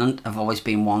and Tennant have always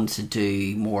been ones to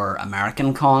do more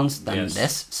American cons than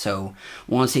this. So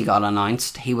once he got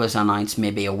announced, he was announced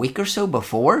maybe a week or so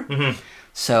before. Mm-hmm.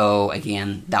 So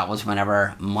again, that was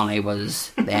whenever money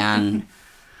was then...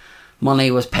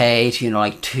 Money was paid, you know,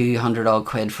 like 200 odd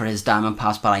quid for his Diamond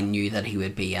Pass, but I knew that he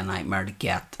would be a nightmare to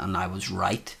get, and I was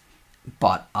right.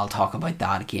 But I'll talk about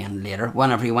that again later.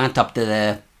 Whenever he went up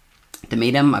to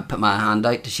meet him, I put my hand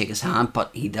out to shake his hand, but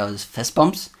he does fist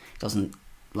bumps. He doesn't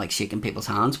like shaking people's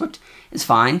hands, which is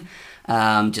fine.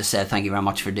 Just said thank you very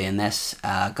much for doing this.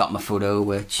 Got my photo,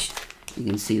 which you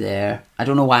can see there. I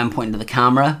don't know why I'm pointing to the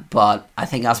camera, but I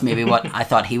think that's maybe what I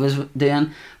thought he was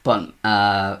doing. But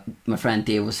my friend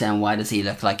Dave was saying, why does he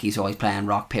look like he's always playing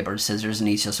rock, paper, scissors, and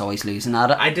he's just always losing at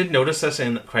it? I did notice this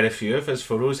in quite a few of his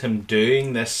photos, him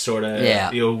doing this sort of,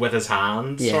 with his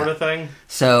hands sort of thing.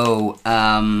 So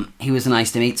he was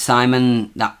nice to meet.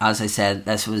 Simon, as I said,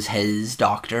 this was his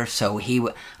doctor. So him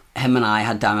and I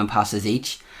had Diamond Passes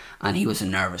each, and he was a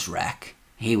nervous wreck.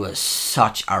 He was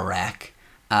such a wreck.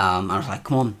 I was like,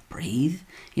 come on, breathe.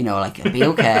 You know, like, it'll be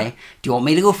okay. Do you want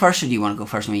me to go first, or do you want to go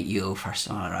first? I mean, you go first.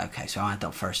 I'm like, right, okay. So I went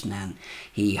up first, and then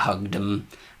he hugged him,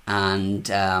 and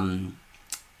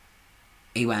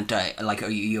he went, like, are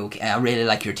you okay? I really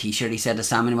like your t-shirt, he said to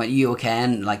Simon. He went, are you okay?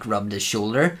 And, like, rubbed his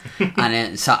shoulder. And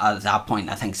then, so at that point,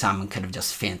 I think Simon could have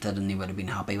just fainted, and he would have been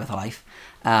happy with life.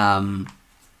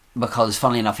 Because,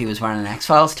 funnily enough, he was wearing an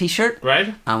X-Files t-shirt.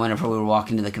 Right. And whenever we were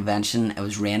walking to the convention, it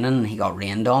was raining, and he got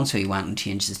rained on, so he went and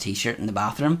changed his t-shirt in the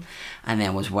bathroom, and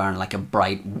then was wearing like a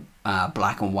bright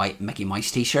black and white Mickey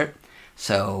Mouse t-shirt.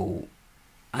 So,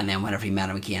 and then whenever he met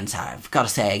him again, said, I've got to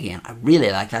say again, I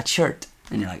really like that shirt.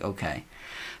 And you're like, okay.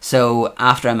 So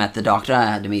after I met the Doctor, I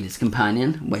had to meet his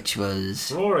companion, which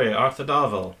was Rory Arthur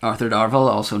Darvill. Arthur Darvill,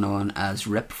 also known as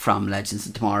Rip from Legends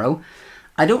of Tomorrow.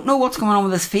 I don't know what's going on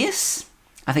with his face.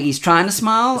 I think he's trying to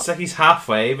smile. It's like he's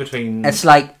halfway between... It's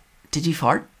like, did you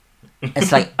fart?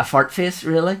 It's like a fart face,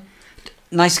 really.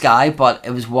 Nice guy, but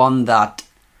it was one that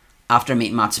after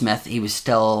meeting Matt Smith, he was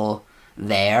still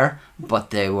there, but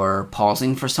they were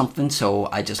pausing for something, so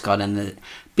I just got in the...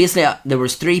 Basically, there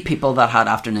was 3 people that had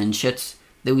afternoon shoots.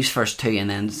 Those first 2 and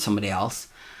then somebody else.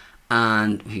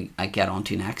 And who I get on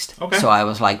to next. Okay. So I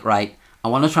was like, right, I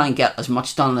want to try and get as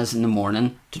much done as in the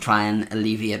morning to try and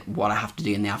alleviate what I have to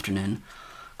do in the afternoon.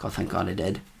 God, thank God I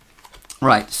did.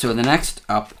 Right, so the next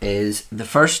up is the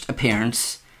first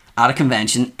appearance at a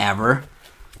convention ever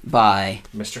by...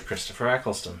 Mr. Christopher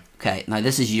Eccleston. Okay, now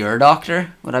this is your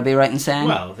doctor, would I be right in saying?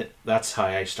 Well, that's how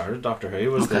I started Doctor Who,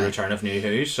 was the return of New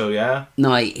Who, so yeah.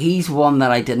 Now, he's one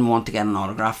that I didn't want to get an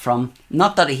autograph from.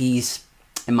 Not that he's,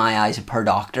 in my eyes, a poor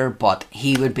doctor, but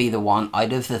he would be the one,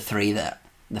 out of the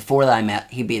 4 that I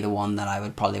met, he'd be the one that I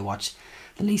would probably watch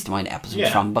the least amount of episodes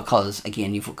from, because,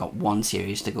 again, you've got one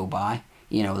series to go by.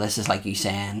 You know, this is like you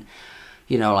saying...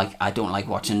 You know, like, I don't like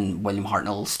watching William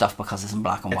Hartnell stuff because it's in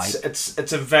black and white.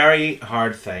 It's a very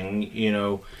hard thing, you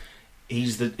know.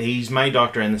 He's my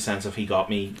doctor in the sense of he got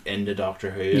me into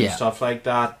Doctor Who and stuff like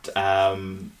that.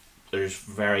 There's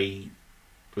very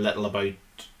little about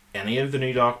any of the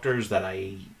new Doctors that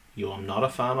I'm not a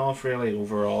fan of, really.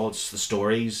 Overall, it's the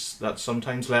stories that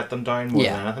sometimes let them down more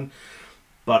than anything.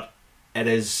 But it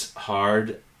is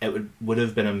hard. It would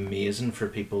have been amazing for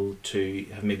people to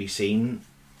have maybe seen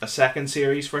a second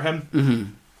series for him. Mm-hmm.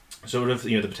 So would have,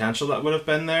 the potential that would have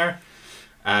been there.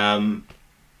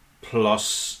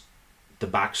 Plus the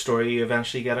backstory you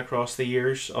eventually get across the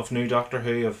years of new Doctor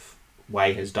Who, of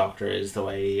why his doctor is the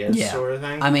way he is, sort of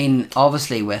thing. I mean,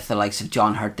 obviously with the likes of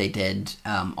John Hurt, they did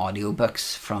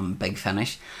audiobooks from Big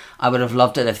Finish. I would have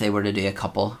loved it if they were to do a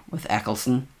couple with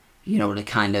Eccleston. You know, to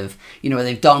kind of... You know,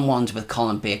 they've done ones with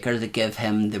Colin Baker that give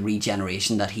him the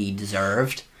regeneration that he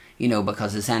deserved. You know,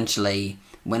 because essentially...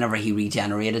 Whenever he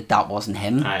regenerated, that wasn't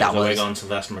him. That was on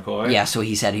Sylvester McCoy. Yeah, so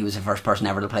he said he was the first person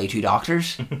ever to play 2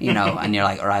 doctors. You know, and you're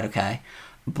like, all right, okay.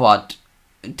 But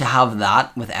to have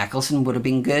that with Eccleston would have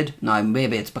been good. Now,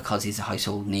 maybe it's because he's a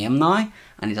household name now,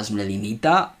 and he doesn't really need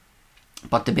that.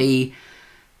 But to be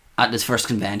at his first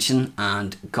convention,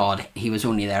 and God, he was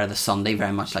only there the Sunday,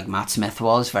 very much like Matt Smith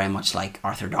was, very much like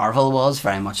Arthur Darvill was,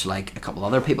 very much like a couple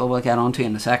other people we'll get onto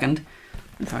in a second.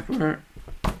 In fact, we're...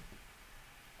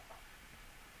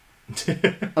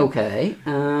 Okay.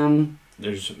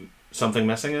 There's something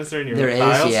missing, is there, in your There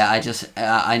files? is, yeah. I just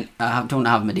don't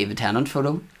have my David Tennant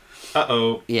photo.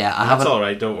 Yeah, I have That's it. all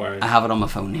right. Don't worry. I have it on my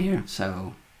phone here.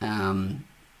 So,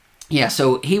 yeah.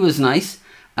 So he was nice.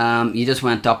 You just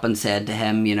went up and said to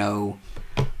him, you know,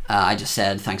 I just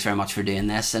said thanks very much for doing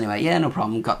this. Anyway, yeah, no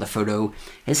problem. Got the photo.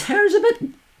 His hair's a bit.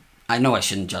 I know I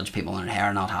shouldn't judge people on their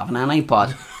hair not having any,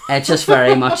 but it's just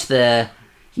very much the,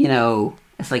 you know.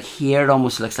 It's like here, it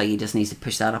almost looks like he just needs to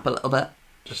push that up a little bit.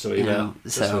 Just a wee bit.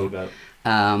 Just a wee bit.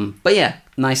 But yeah,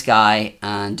 nice guy,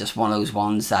 and just one of those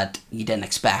ones that you didn't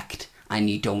expect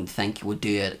and you don't think would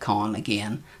do it at con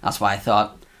again. That's why I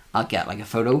thought I'll get like a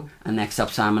photo. And next up,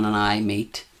 Simon and I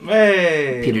meet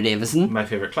Peter Davison. My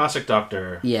favourite classic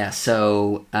Doctor. Yeah,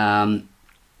 so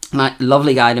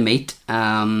lovely guy to meet.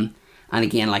 And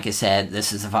again, like I said,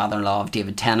 this is the father-in-law of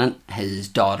David Tennant, his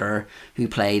daughter, who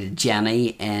played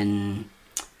Jenny in...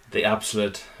 The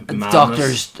absolute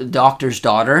madness. Doctor's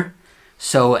daughter.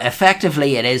 So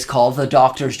effectively it is called the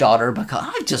Doctor's daughter because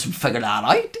I've just figured that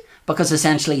out. Because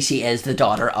essentially she is the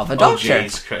daughter of a doctor. Oh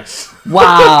jeez, Chris.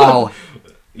 Wow.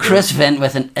 Chris Vint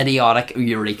with an idiotic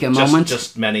eureka moment.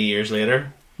 Just many years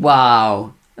later.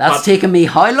 Wow. That's taken me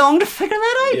how long to figure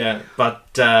that out? Yeah,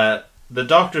 but the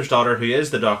Doctor's daughter, who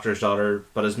is the Doctor's daughter,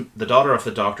 but is the daughter of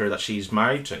the Doctor that she's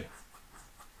married to.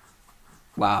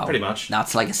 Wow. Pretty much.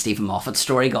 That's like a Stephen Moffat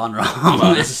story gone wrong.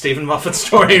 Well, it's a Stephen Moffat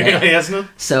story, really, isn't it?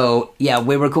 So, yeah,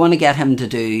 we were going to get him to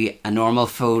do a normal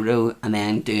photo and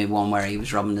then do one where he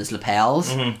was rubbing his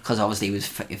lapels, because obviously he was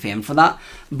famed for that.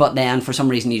 But then, for some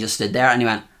reason, he just stood there and he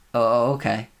went, oh,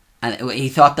 okay. And he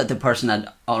thought that the person had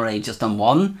already just done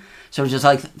one. So it was just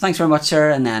like, thanks very much, sir.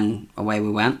 And then away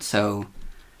we went. So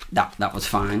that was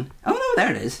fine. Oh, no,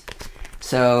 there it is.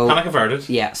 So panic averted.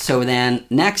 Yeah, so then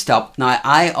next up, now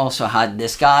I also had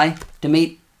this guy to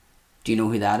meet. Do you know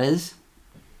who that is?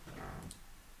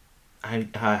 I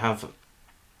have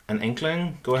an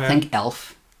inkling. Go ahead. I think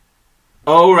Elf.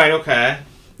 Oh, right, okay.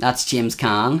 That's James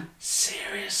Caan.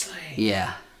 Seriously?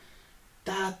 Yeah.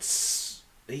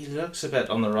 He looks a bit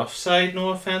on the rough side,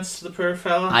 no offence to the poor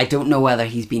fella. I don't know whether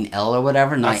he's been ill or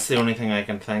whatever. That's the only thing I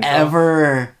can think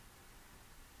of.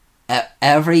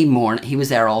 Every morning, he was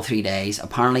there all 3 days.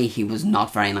 Apparently he was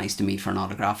not very nice to meet for an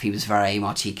autograph. He was very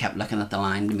much, he kept looking at the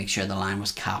line to make sure the line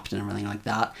was capped and everything like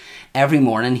that. Every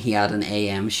morning he had an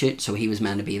AM shoot, so he was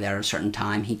meant to be there at a certain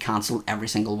time. He cancelled every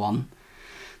single one.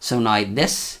 So now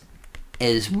this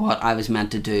is what I was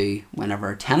meant to do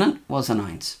whenever Tenet was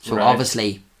announced. So Right.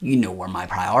 obviously, you know where my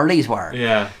priorities were.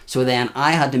 Yeah. So then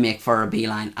I had to make for a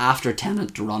beeline after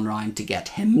Tenet to run around to get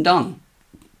him done.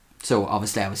 So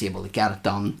obviously I was able to get it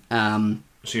done.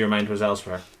 So your mind was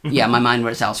elsewhere. Yeah, my mind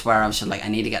was elsewhere. I was just like, I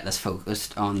need to get this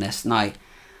focused on this. Now,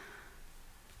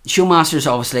 Showmasters,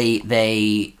 obviously,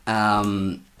 they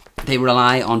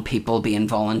rely on people being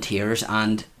volunteers,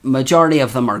 and majority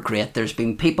of them are great. There's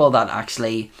been people that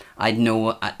actually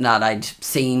I'd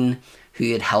seen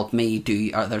who had helped me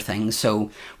do other things. So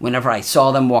whenever I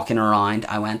saw them walking around,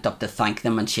 I went up to thank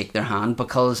them and shake their hand,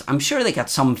 because I'm sure they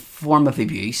get some form of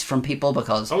abuse from people,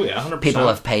 because Oh yeah, 100%. people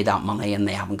have paid that money and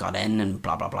they haven't got in and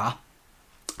blah blah blah.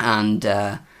 And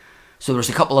so there's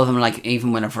a couple of them, like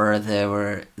even whenever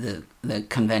the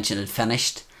convention had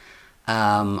finished,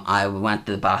 I went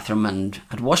to the bathroom and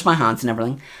I'd washed my hands and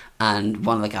everything, and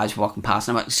one of the guys walking past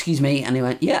and I went, excuse me, and he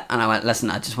went, yeah, and I went,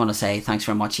 listen, I just want to say thanks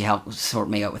very much, you helped sort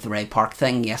me out with the Ray Park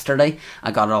thing yesterday,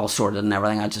 I got it all sorted and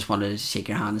everything, I just wanted to shake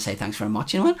your hand and say thanks very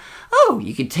much. And he went, oh,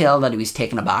 you could tell that he was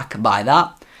taken aback by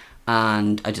that,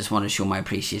 and I just wanted to show my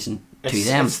appreciation to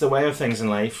them. It's the way of things in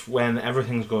life. When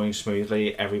everything's going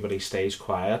smoothly, everybody stays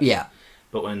quiet. Yeah.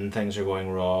 But when things are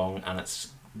going wrong and it's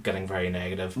getting very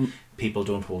negative, people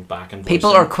don't hold back. And People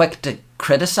are quick to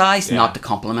criticise, Yeah. not to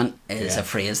compliment, is a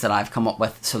phrase that I've come up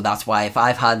with. So that's why if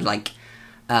I've had, like,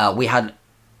 we had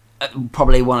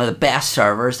probably one of the best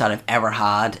servers that I've ever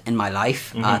had in my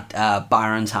life at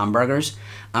Byron's Hamburgers,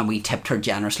 and we tipped her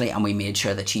generously, and we made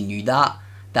sure that she knew that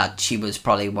she was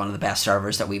probably one of the best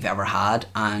servers that we've ever had,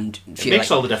 and it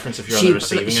makes all the difference if you're on the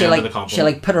receiving end of the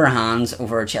compliment. She put her hands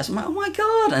over her chest and went, oh my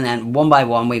god, and then one by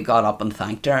one we got up and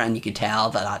thanked her, and you could tell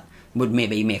that would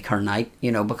maybe make her night,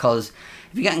 because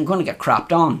if you're going to get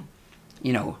crapped on,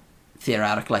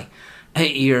 theoretically,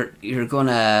 you're going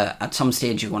to, at some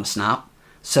stage you're going to snap.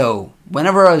 So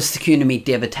whenever I was queuing to meet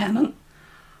David Tennant,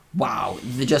 wow,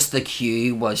 the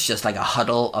queue was just like a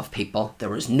huddle of people. There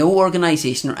was no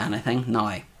organisation or anything.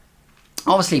 Now,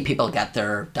 obviously people get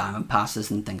their diamond passes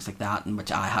and things like that, and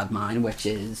which I had mine, which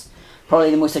is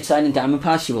probably the most exciting diamond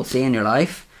pass you will see in your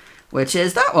life, which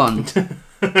is that one.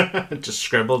 Just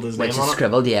scribbled his Which name is on it.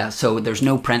 scribbled, yeah. So there's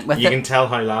no print with You it. can tell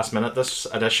how last minute this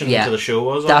addition Yeah. to the show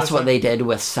was. That's what honestly. they did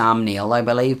with Sam Neill, I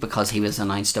believe, because he was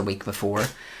announced a week before.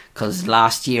 Because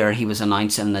last year he was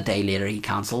announced and a day later he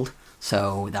cancelled.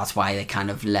 So that's why they kind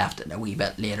of left it a wee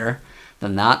bit later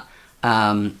than that.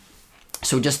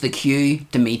 So just the queue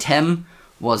to meet him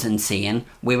was insane.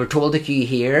 We were told to queue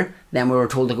here, then we were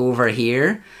told to go over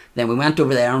here, then we went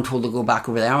over there and told to go back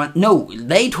over there. I went, no,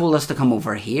 they told us to come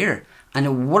over here.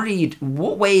 And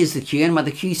what way is the queue? And I went,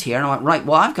 the queue's here. And I went, right,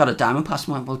 well, I've got a diamond pass.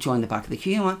 And I went, well, join the back of the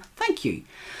queue. And I went, thank you.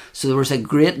 So there was a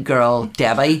great girl,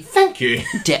 Debbie. Thank you.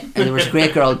 There was a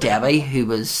great girl, Debbie, who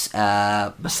was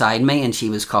beside me, and she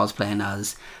was cosplaying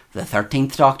as the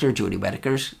 13th Doctor, Jodie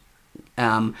Whittaker's.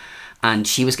 And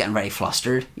she was getting very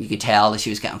flustered. You could tell that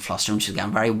she was getting flustered, and she was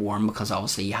getting very warm, because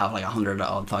obviously you have like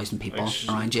 100,000 people She's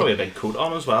around you. probably a big coat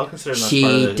on as well, considering that's She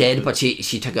part of the, did, but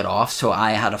she took it off. So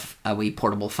I had a wee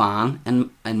portable fan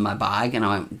in my bag, and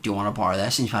I went, do you want to borrow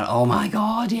this? And she went, oh my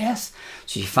god, yes.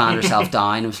 So she fanned herself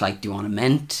down and was like, do you want a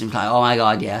mint? And was like, oh my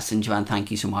god, yes. And she went,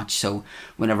 thank you so much. So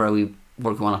whenever we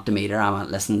were going up to meet her, I went,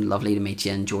 listen, lovely to meet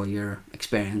you, enjoy your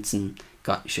experience, and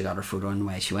she got her photo, and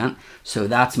away she went. So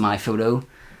that's my photo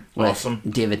with Awesome.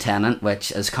 David Tennant, which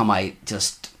has come out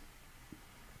just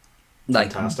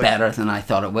like Fantastic. better than I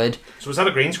thought it would. So was that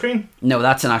a green screen? No,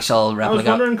 that's an actual I was replica.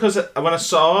 wondering, because when I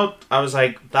saw it, I was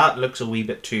like, that looks a wee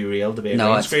bit too real to be a No,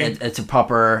 green it's screen. it's a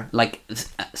proper, like,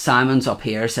 Simon's up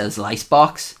here says lice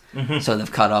box, Mm-hmm. so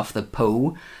they've cut off the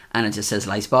po and it just says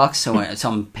lice box. So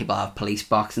some people have police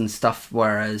box and stuff,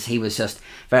 whereas he was just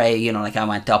very, like, I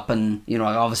went up and,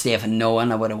 obviously if I'd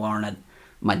known, I would have worn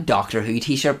my Doctor Who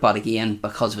t-shirt, but again,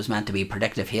 because it was meant to be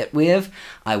Predictive Hate Wave,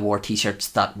 I wore t-shirts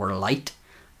that were light.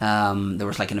 There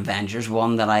was like an Avengers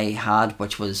one that I had,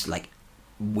 which was like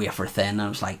wafer thin, and I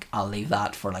was like, I'll leave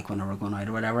that for like whenever we're going out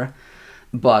or whatever.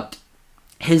 But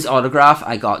his autograph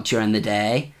I got during the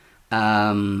day.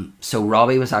 So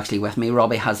Robbie was actually with me.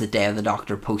 Robbie has a Day of the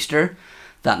Doctor poster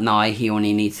that now he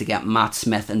only needs to get Matt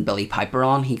Smith and Billy Piper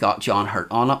on. He got John Hurt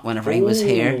on it whenever he was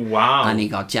here. Wow. And he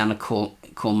got Jenna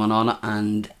Coleman on it.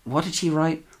 And what did she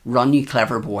write? Run, you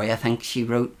clever boy, I think she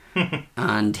wrote.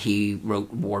 And he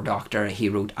wrote War Doctor. He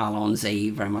wrote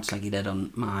Alonzi, very much like he did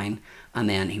on mine. And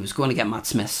then he was going to get Matt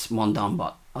Smith's one done,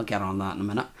 but I'll get on that in a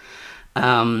minute.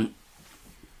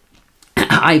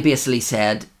 I basically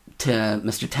said to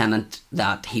Mr. Tennant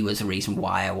that he was the reason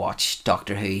why I watched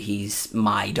Doctor Who. He's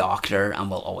my doctor and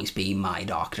will always be my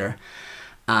doctor.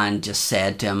 And just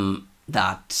said to him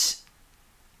that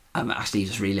I'm actually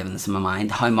just reliving this in my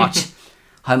mind, how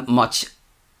much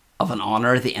of an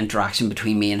honour the interaction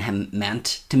between me and him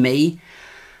meant to me,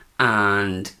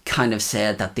 and kind of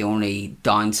said that the only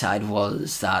downside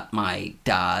was that my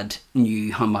dad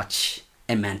knew how much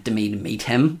it meant to me to meet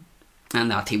him, and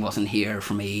that he wasn't here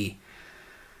for me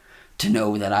to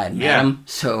know that I had met him.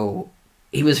 So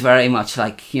he was very much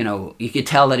like, you know, you could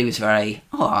tell that he was very,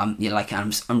 I'm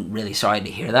really sorry to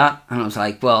hear that. And I was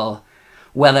like, well,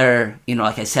 whether, you know,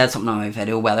 like I said something on my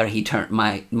video, whether he turned,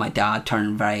 my dad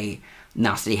turned very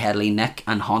nasty headley Nick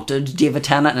and haunted David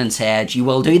Tennant and said, you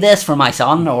will do this for my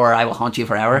son or I will haunt you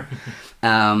forever.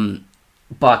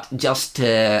 But just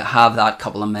to have that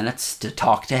couple of minutes to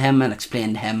talk to him and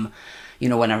explain to him, you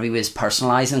know, whenever he was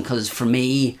personalising, because for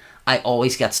me, I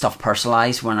always get stuff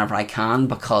personalised whenever I can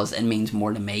because it means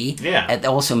more to me. Yeah. It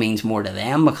also means more to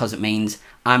them because it means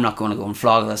I'm not going to go and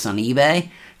flog this on eBay.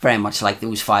 Very much like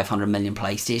those 500 million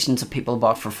PlayStations that people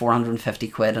bought for 450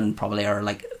 quid and probably are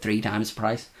like 3 times the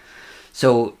price.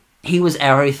 So he was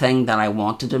everything that I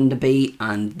wanted him to be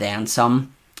and then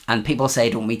some. And people say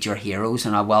don't meet your heroes,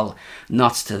 and well,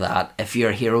 nuts to that. If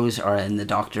your heroes are in the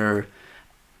Doctor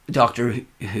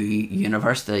Who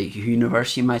universe, the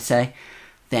universe you might say,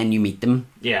 then you meet them.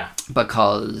 Yeah.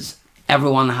 Because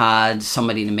everyone had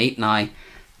somebody to meet. Now,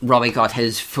 Robbie got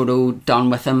his photo done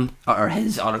with him, or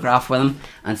his autograph with him,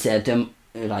 and said to him,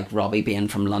 like Robbie being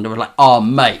from London, was like, oh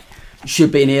mate, you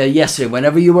should be in here yesterday.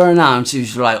 Whenever you were announced, he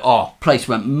was like, oh, place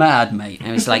went mad, mate. And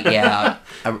it was like, yeah,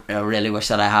 I really wish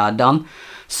that I had done.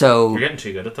 So you're getting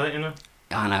too good at that, you know.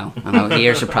 I know.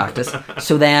 Years of practice.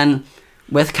 So then,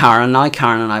 with Karen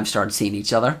and I've started seeing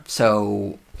each other.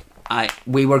 So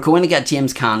we were going to get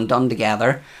James Caan done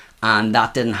together, and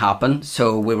that didn't happen.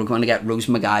 So we were going to get Rose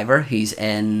McIver, who's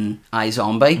in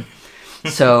iZombie.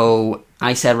 So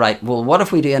I said, right, well, what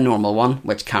if we do a normal one,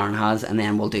 which Karen has, and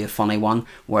then we'll do a funny one,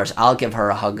 whereas I'll give her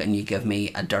a hug and you give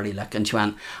me a dirty look. And she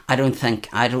went, I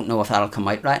don't know if that'll come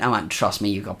out right. I went, trust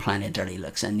me, you've got plenty of dirty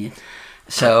looks in you.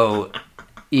 So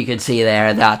you could see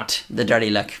there that the dirty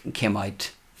look came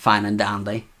out fine and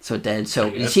dandy. So it did.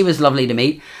 So she was lovely to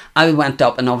meet. I went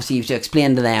up and obviously you have to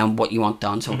explain to them what you want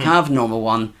done. So can I have a normal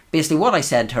one? Basically what I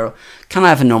said to her, can I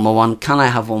have a normal one? Can I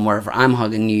have one wherever I'm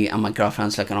hugging you and my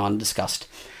girlfriend's looking on disgust?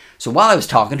 So while I was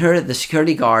talking to her, the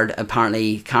security guard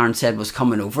apparently Karen said was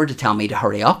coming over to tell me to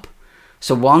hurry up.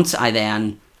 So once I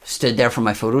then stood there for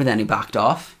my photo, then he backed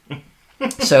off.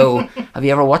 So have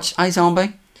you ever watched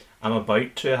iZombie? I'm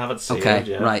about to have it saved. Okay,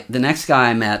 yeah. right. The next guy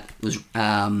I met was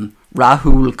Rahul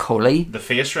Kohli. The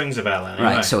face rings a bell anyway.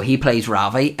 Right, so he plays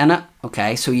Ravi in it.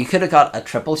 Okay, so you could have got a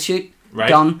triple shoot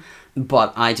done,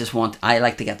 but I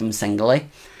like to get them singly.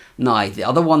 Now, the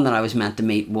other one that I was meant to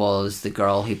meet was the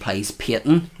girl who plays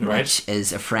Peyton, which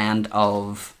is a friend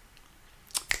of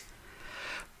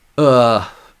God,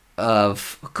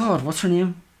 what's her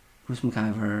name? Rose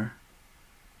McIver.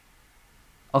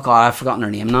 Oh God, I've forgotten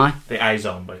her name now. The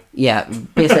iZombie. Yeah,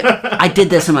 basically, I did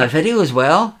this in my video as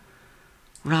well.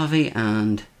 Ravi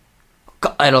and...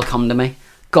 God, it'll come to me.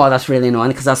 God, that's really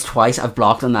annoying because that's twice I've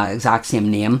blocked on that exact same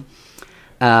name.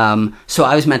 So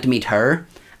I was meant to meet her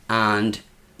and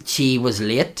she was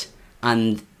late,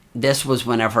 and this was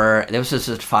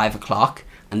at 5 o'clock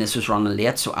and this was running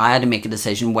late, so I had to make a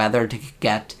decision whether to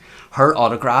get her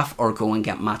autograph or go and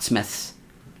get Matt Smith's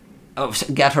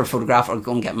get her photograph or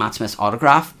go and get Matt Smith's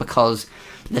autograph, because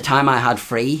the time I had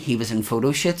free he was in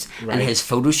photo shoots and his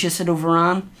photo shoots had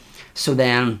overran. So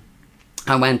then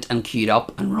I went and queued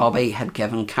up, and Robbie had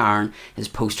given Karen his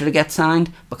poster to get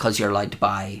signed because you're allowed to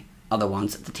buy other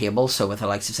ones at the table. So with the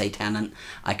likes of say Tennant,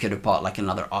 I could have bought like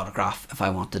another autograph if I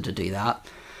wanted to do that.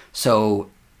 So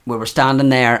we were standing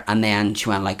there, and then she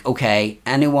went like, okay,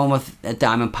 anyone with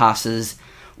diamond passes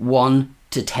 1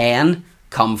 to 10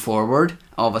 come forward.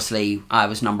 Obviously I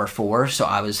was number 4, so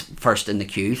I was first in the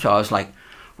queue, so I was like,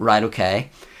 right, okay.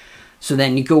 So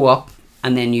then you go up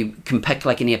and then you can pick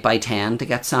like an 8x10 to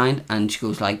get signed, and she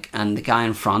goes like, and the guy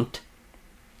in front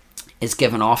is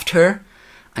giving off to her,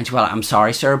 and she was like, I'm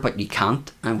sorry sir, but you can't.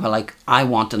 And we're like, I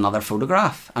want another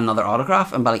autograph. And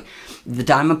we're like, the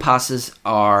diamond passes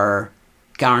are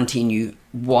guaranteeing you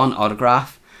 1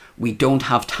 autograph. We don't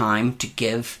have time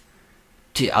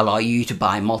to allow you to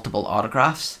buy multiple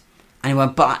autographs. And he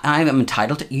went, but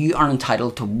you are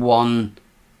entitled to 1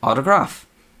 autograph.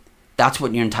 That's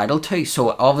what you're entitled to.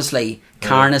 So obviously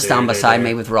Karen is standing beside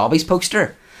me with Robbie's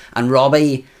poster, and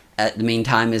Robbie at the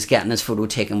meantime is getting his photo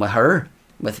taken with her,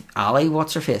 with Ali,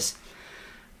 what's her face.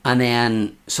 And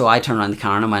then so I turned around to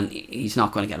Karen and went, he's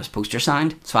not going to get his poster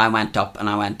signed. So I went up and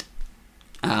I went,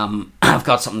 I've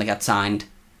got something to get signed.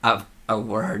 I've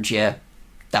overheard you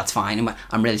that's fine. And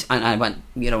I went,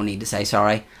 you don't need to say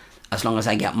sorry, as long as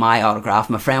I get my autograph.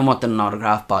 My friend wanted an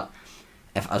autograph, but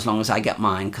as long as I get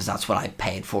mine, because that's what I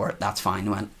paid for it, that's fine.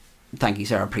 I went, thank you,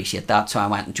 sir, I appreciate that. So I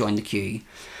went and joined the queue,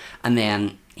 and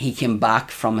then he came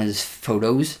back from his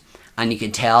photos, and you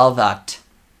could tell that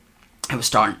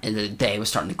the day was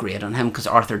starting to grate on him, because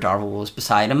Arthur Darvill was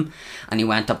beside him, and he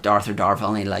went up to Arthur Darvill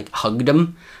and he like hugged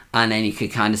him, and then you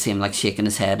could kind of see him like shaking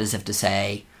his head as if to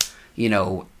say, you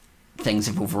know, things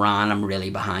have overran, I'm really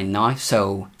behind now.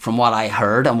 So from what I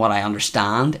heard and what I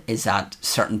understand is that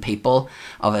certain people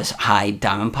of his high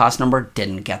Diamond Pass number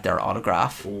didn't get their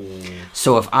autograph. Ooh.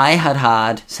 So if I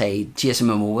had say Jason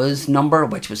Momoa's number,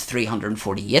 which was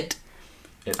 348,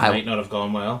 it might not have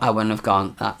gone well. I wouldn't have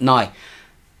gone that. Now,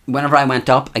 whenever I went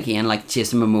up, again, like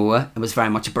Jason Momoa, it was very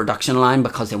much a production line,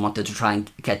 because they wanted to try and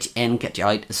get you in, get you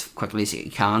out as quickly as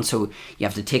you can. So you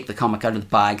have to take the comic out of the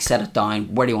bag, set it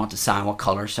down, where do you want to sign, what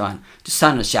colour, so on. Just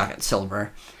sign his jacket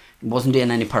silver. Wasn't doing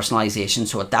any personalisation,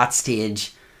 so at that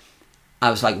stage,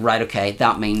 I was like, right, okay,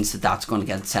 that means that's going to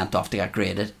get sent off to get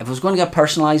graded. If it was going to get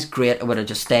personalised, great, it would have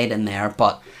just stayed in there,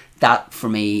 but that, for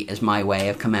me, is my way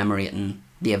of commemorating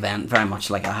the event, very much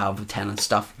like I have with Tenant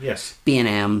stuff. Yes.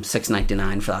 B&M,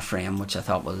 $6.99 for that frame, which I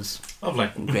thought was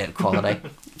lovely, great quality.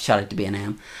 Shout out to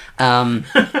B&M.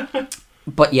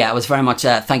 But yeah, it was very much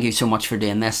thank you so much for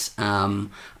doing this.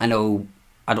 I know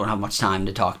I don't have much time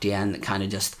to talk to you, and kind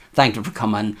of just thanked him for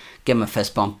coming, give him a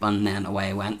fist bump, and then away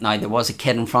I went. Now, there was a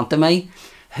kid in front of me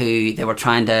who they were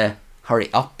trying to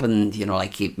hurry up and, you know,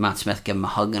 like Matt Smith give him a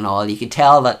hug and all. You could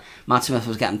tell that Matt Smith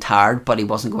was getting tired, but he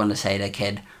wasn't going to say to the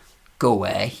kid, go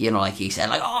away, you know, like he said,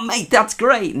 like, oh mate, that's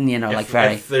great, and you know,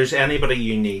 if there's anybody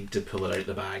you need to pull it out of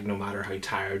the bag, no matter how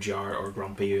tired you are or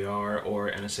grumpy you are, or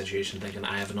in a situation thinking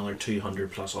I have another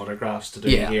 200 plus autographs to do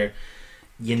here,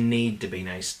 you need to be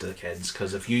nice to the kids,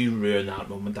 because if you ruin that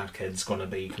moment, that kid's going to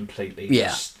be completely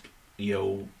just, you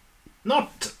know,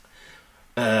 not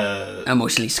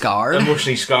emotionally scarred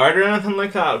or anything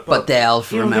like that, but they'll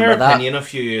remember their that opinion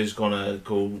of you is going to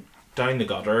go down the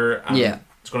gutter, and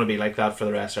it's going to be like that for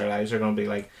the rest of their lives. They're going to be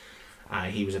like,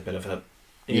 he was a bit of a,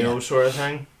 you know, sort of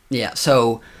thing. Yeah,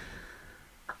 so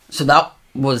that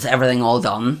was everything all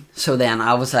done. So then,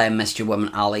 obviously, I missed your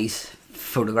woman Ali's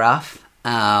photograph.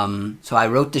 So I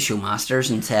wrote the showmasters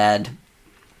and said,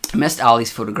 I missed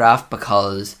Ali's photograph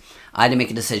because I had to make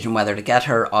a decision whether to get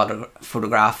her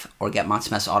photograph or get Matt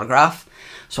Smith's autograph.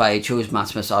 So I chose Matt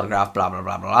Smith's autograph, blah, blah,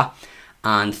 blah, blah.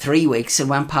 And 3 weeks it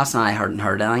went past and I hadn't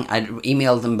heard anything. I'd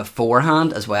emailed them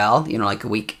beforehand as well, you know, like a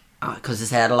week, because they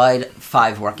said allowed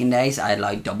 5 working days. I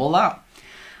allowed double that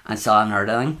and still hadn't heard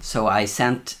anything. So I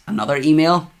sent another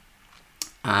email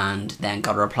and then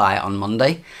got a reply on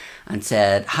Monday and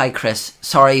said, hi Chris,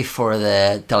 sorry for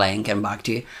the delay in getting back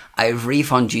to you. I've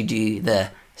refunded you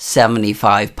the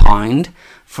 £75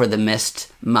 for the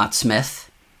missed Matt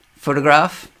Smith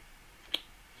photograph.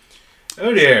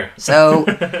 Oh dear. So,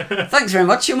 thanks very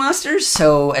much, Showmasters.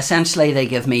 So, essentially, they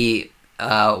give me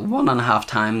 1.5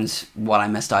 times what I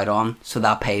missed out on. So,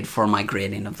 that paid for my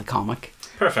grading of the comic.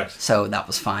 Perfect. So, that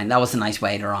was fine. That was a nice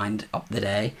way to round up the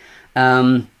day.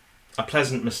 A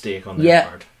pleasant mistake on their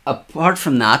part. Apart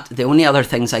from that, the only other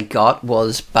things I got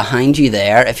was behind you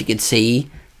there, if you could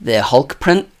see the Hulk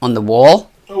print on the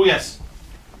wall. Oh, yes.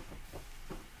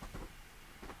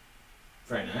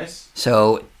 Very nice.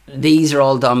 So, these are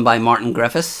all done by Martin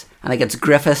Griffiths. I think it's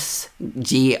Griffiths,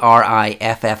 Griffiths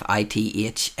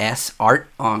art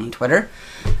on Twitter.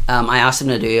 I asked him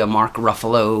to do a Mark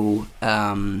Ruffalo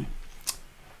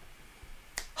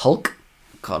Hulk.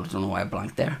 God, I don't know why I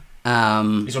blanked there.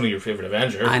 He's one of your favourite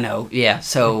Avenger. I know, yeah.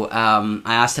 So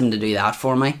I asked him to do that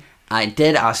for me. I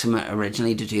did ask him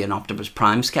originally to do an Optimus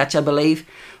Prime sketch, I believe,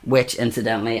 which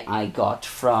incidentally I got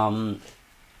from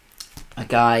a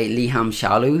guy, Liham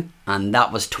Shalu, and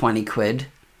that was 20 quid.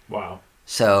 Wow.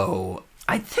 So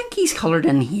I think he's coloured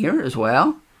in here as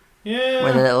well. Yeah.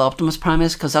 Where the little Optimus Prime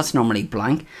is, because that's normally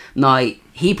blank. Now,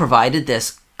 he provided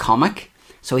this comic,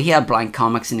 so he had blank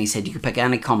comics, and he said you can pick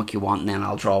any comic you want and then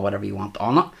I'll draw whatever you want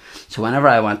on it. So whenever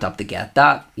I went up to get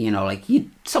that, you know, like,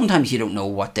 sometimes you don't know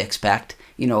what to expect,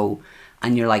 you know,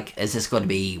 and you're like, is this going to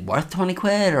be worth 20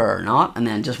 quid or not? And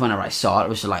then just whenever I saw it, it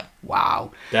was just like,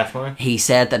 wow. Definitely. He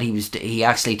said that he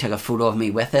actually took a photo of me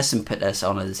with this and put this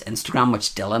on his Instagram,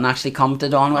 which Dylan actually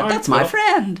commented on. Went, that's my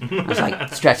friend. I was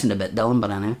like, stretching a bit, Dylan, but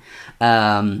anyway.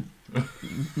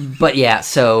 But yeah,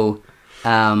 so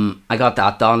I got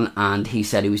that done, and he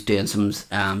said he was doing some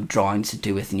drawings to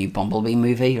do with the new Bumblebee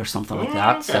movie or something like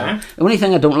that. Okay. So the only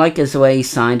thing I don't like is the way he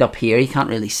signed up here. You can't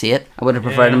really see it. I would have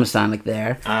preferred him to stand like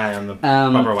there. On the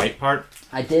rubber white part.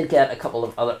 I did get a couple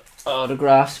of other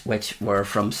autographs, which were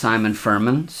from Simon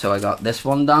Furman. So I got this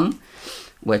one done,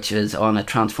 which is on a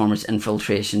Transformers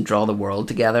Infiltration Draw the World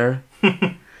Together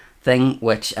thing,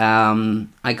 which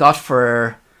I got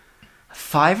for a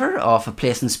fiver off a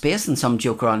place in space, and some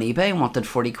joker on eBay wanted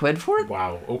 40 quid for it.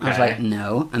 Wow, okay. I was like,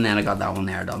 no. And then I got that one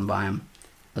there done by him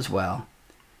as well.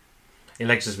 He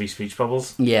likes his wee speech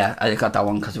bubbles. Yeah, I got that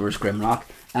one because it was Grimrock.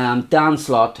 Dan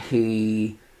Slott,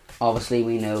 who obviously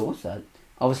we know, what's that?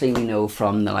 Obviously we know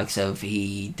from the likes of,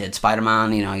 he did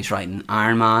Spider-Man, you know, he's writing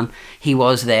Iron Man. He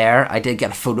was there. I did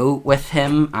get a photo with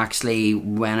him, actually,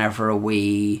 whenever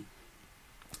we,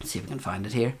 let's see if we can find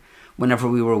it here. Whenever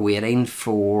we were waiting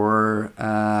for,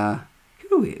 who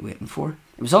were we waiting for?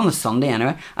 It was on the Sunday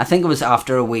anyway. I think it was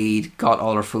after we got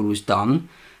all our photos done,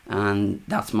 and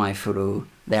that's my photo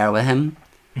there with him.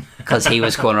 Because he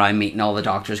was going around meeting all the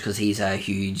doctors, because he's a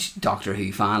huge Doctor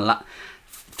Who fan.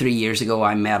 3 years ago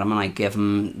I met him and I gave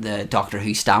him the Doctor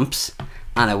Who stamps,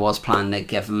 and I was planning to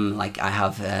give him, like, I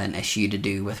have an issue to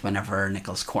do with whenever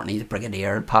Nicholas Courtney, the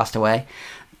Brigadier, had passed away.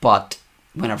 But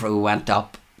whenever we went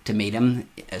up to meet him,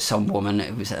 some woman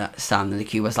who was standing in the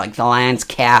queue was like, the line's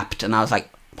capped, and I was like,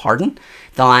 pardon?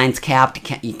 The line's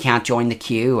capped, you can't join the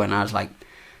queue. And I was like,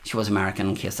 she was American,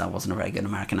 in case that wasn't a very good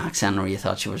American accent, or you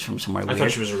thought she was from somewhere weird. I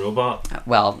thought she was a robot.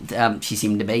 Well, she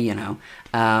seemed to be, you know.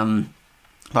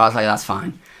 But I was like, that's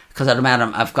fine. Because I'd met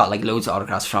him, I've got like loads of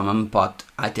autographs from him, but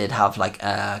I did have like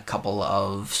a couple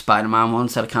of Spider-Man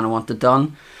ones that I kind of wanted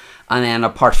done. And then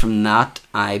apart from that,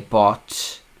 I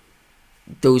bought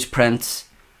those prints,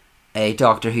 a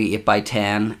Doctor Who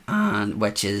 8x10, and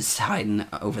which is hiding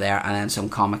over there, and then some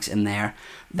comics in there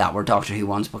that were Doctor Who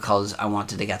ones, because I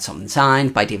wanted to get something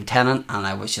signed by David Tennant, and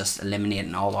I was just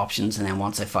eliminating all options. And then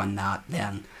once I found that,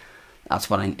 then that's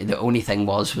what the only thing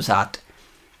was that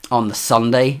on the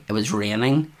Sunday it was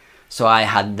raining, so I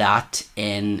had that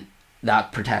in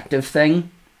that protective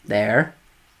thing there.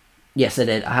 Yes, I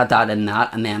did. I had that in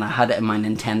that, and then I had it in my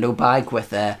Nintendo bag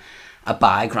with a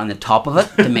bag around the top of it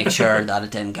to make sure that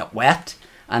it didn't get wet.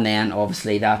 And then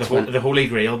obviously that's the Holy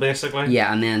Grail, basically.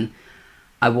 Yeah, and then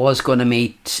I was going to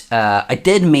meet, I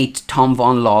did meet Tom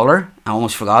Von Lawler, I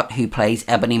almost forgot, who plays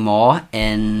Ebony Maw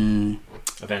in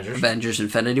Avengers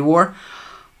Infinity War.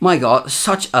 My God,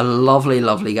 such a lovely,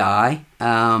 lovely guy.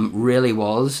 Really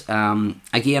was.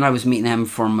 Again, I was meeting him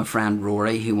from my friend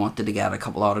Rory, who wanted to get a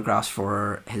couple autographs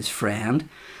for his friend.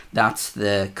 That's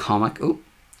the comic. Oh,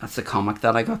 that's the comic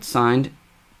that I got signed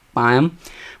by him,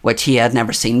 which he had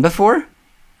never seen before.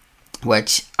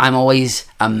 Which I'm always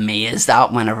amazed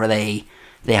at whenever they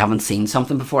haven't seen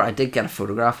something before. I did get a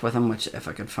photograph with him, which if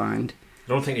I could find. I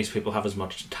don't think these people have as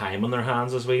much time on their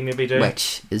hands as we maybe do.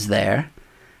 Which is there.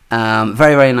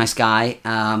 Very, very nice guy.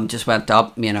 Just went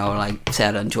up, you know, like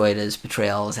said I enjoyed his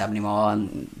portrayal as Ebony Maw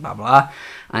and blah blah,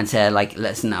 and said like,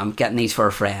 listen, I'm getting these for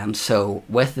a friend. So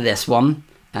with this one,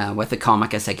 with the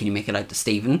comic, I said, can you make it out to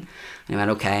Stephen? And he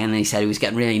went okay, and then he said he was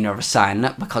getting really nervous signing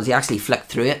it because he actually flicked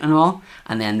through it and all.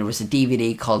 And then there was a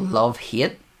DVD called Love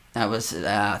Hate. That was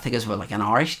I think it was like an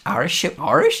Irish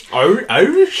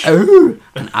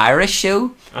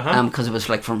show, because it was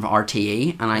like from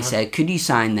RTE, and I said, could you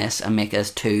sign this and make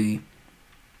us to,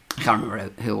 I can't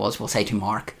remember who it was, we'll say to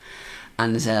Mark,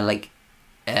 and there's like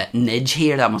Nidge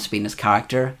here, that must have been his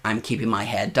character, I'm keeping my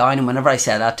head down. And whenever I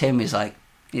said that to him, he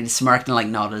smirked and like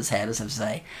nodded his head as if to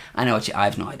say, I know what I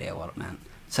have no idea what it meant.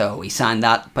 So he signed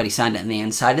that, but he signed it in the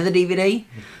inside of the DVD.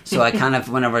 So I kind of,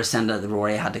 whenever I send it to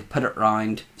Rory, I had to put it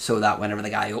round so that whenever the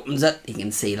guy opens it, he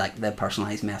can see like the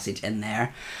personalised message in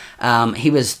there. He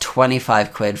was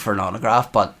 25 quid for an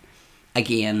autograph, but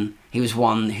again, he was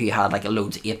one who had like a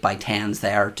loads of 8x10s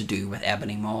there to do with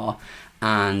Ebony Maw,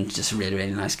 and just a really,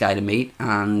 really nice guy to meet.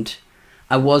 And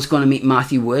I was going to meet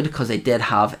Matthew Wood because they did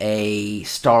have a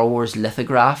Star Wars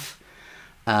lithograph.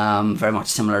 Very much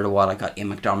similar to what I got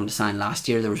Ian McDermott to sign last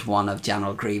year. There was one of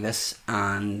General Grievous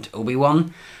and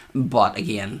Obi-Wan, but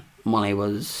again, money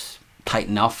was tight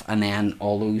enough, and then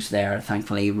all those there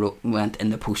thankfully went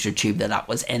in the poster tube that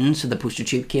was in, so the poster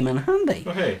tube came in handy,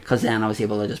 because then I was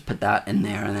able to just put that in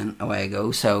there and then away I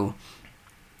go. So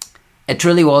it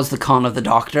truly was the con of the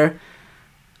Doctor.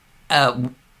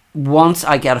 Once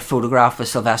I get a photograph with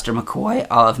Sylvester McCoy,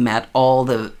 I'll have met all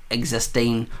the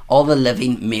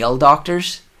living male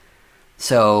Doctors.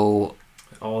 So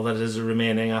all that is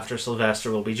remaining after Sylvester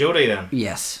will be Jodie then.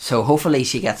 Yes. So hopefully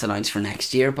she gets announced for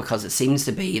next year, because it seems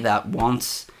to be that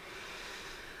once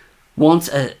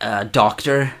a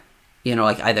Doctor, you know,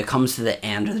 like either comes to the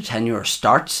end of the tenure or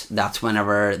starts, that's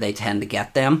whenever they tend to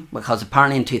get them. Because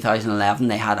apparently in 2011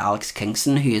 they had Alex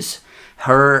Kingston, who is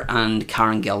her and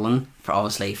Karen Gillan,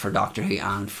 for Doctor Who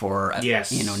and for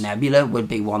Nebula would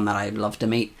be one that I'd love to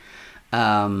meet.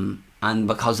 And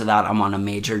because of that, I'm on a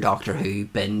major Doctor Who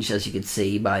binge, as you could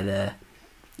see by the,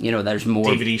 there's more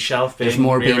DVD shelf. There's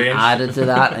more being rearranged. added to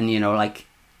that,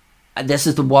 and this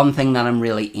is the one thing that I'm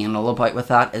really anal about with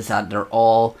that, is that they're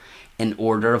all in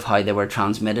order of how they were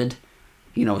transmitted.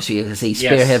 So you can see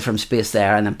Spearhead from space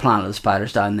there, and then Planet of the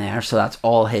Spiders down there. So that's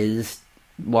all his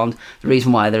one. The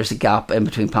reason why there's a gap in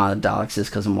between Planet of the Daleks is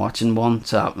because I'm watching one,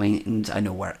 so that means I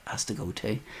know where it has to go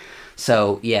to.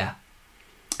 So yeah.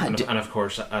 And of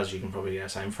course, as you can probably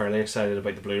guess, I'm fairly excited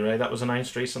about the Blu-ray that was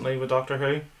announced recently with Doctor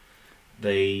Who.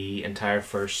 The entire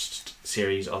first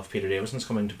series of Peter Davison's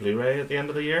coming to Blu-ray at the end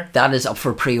of the year. That is up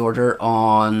for pre-order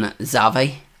on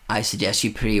Zavi. I suggest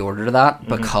you pre-order that,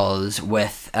 because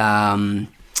with the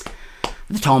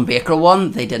Tom Baker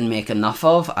one, they didn't make enough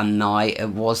of, and now it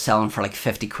was selling for like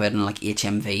 50 quid in like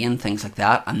HMV and things like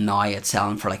that, and now it's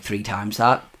selling for like 3 times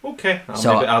that. Okay,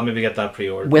 I'll maybe get that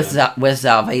pre-ordered. With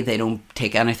Zavi, they don't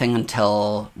take anything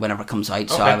until whenever it comes out.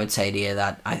 So I would say to you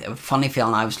that a funny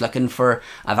feeling I was looking for.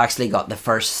 I've actually got the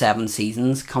first 7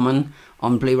 seasons coming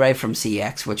on Blu-ray from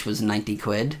CX, which was 90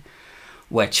 quid.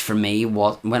 Which for me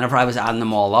was, whenever I was adding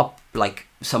them all up, like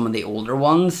some of the older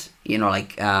ones,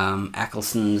 like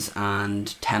Eccleston's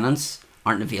and Tennant's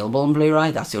aren't available on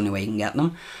Blu-ray. That's the only way you can get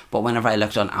them. But whenever I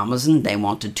looked on Amazon, they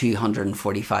wanted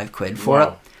 245 quid for it.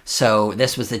 So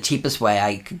this was the cheapest way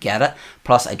I could get it.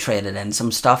 Plus I traded in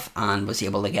some stuff and was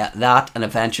able to get that, An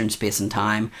Adventure in Space and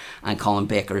Time, and Colin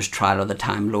Baker's Trial of the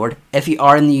Time Lord. If you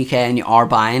are in the UK and you are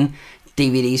buying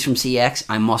DVDs from CX,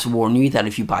 I must warn you that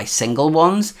if you buy single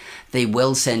ones, they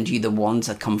will send you the ones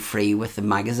that come free with the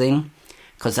magazine,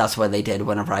 because that's what they did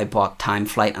whenever I bought Time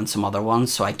Flight and some other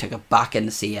ones. So I took it back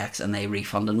into CX and they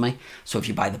refunded me. So if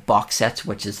you buy the box sets,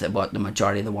 which is what the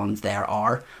majority of the ones there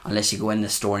are, unless you go in the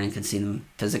store and you can see them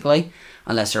physically,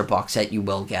 unless they're a box set, you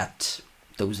will get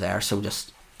those there. So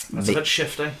just... That's a bit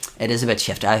shifty. It is a bit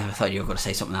shifty. I thought you were going to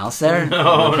say something else there.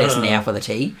 No, replacing the F with a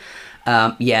T.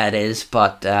 Yeah, it is,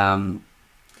 but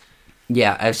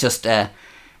yeah, it's just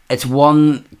it's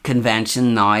one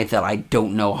convention now that I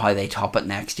don't know how they top it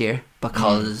next year,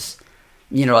 because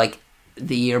like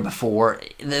the year before,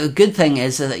 the good thing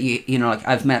is that like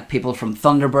I've met people from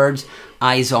Thunderbirds,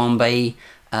 iZombie,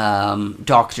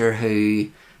 Doctor Who,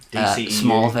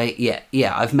 Smallville.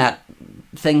 Yeah, I've met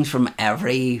things from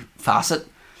every facet.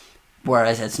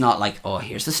 Whereas it's not like, oh,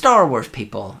 here's the Star Wars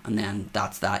people, and then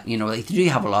that's that. Like they do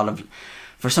have a lot of...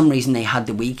 For some reason, they had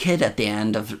the wee kid at the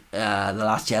end of The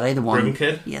Last Jedi. The one... Broom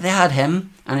kid? Yeah, they had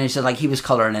him. And it's like he was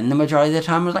colouring in the majority of the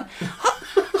time. I was like, how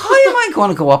am I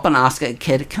going to go up and ask a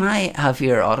kid, can I have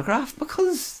your autograph?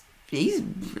 Because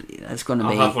it's going to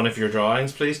be... I'll have one of your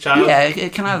drawings, please, child. Yeah,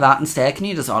 can I have that instead? Can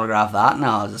you just autograph that? And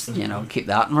I'll just, keep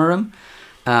that in my room.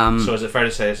 So is it fair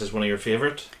to say this is one of your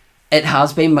favourite? It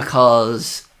has been,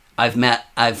 because...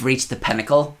 I've reached the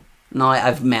pinnacle now.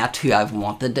 I've met who I've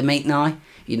wanted to meet now.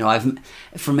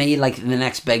 For me, like, the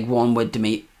next big one would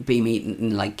be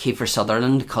meeting like Kiefer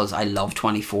Sutherland, because I love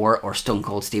 24, or Stone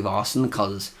Cold Steve Austin,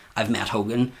 because I've met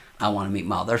Hogan. I want to meet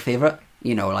my other favourite,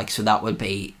 so that would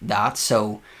be that.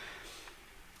 So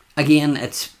again,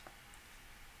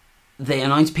 they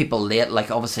announce people late. Like,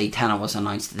 obviously Tennant was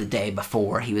announced the day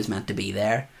before he was meant to be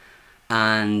there.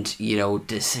 And,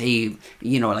 to see,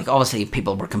 like, obviously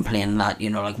people were complaining that,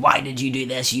 like, why did you do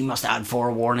this? You must add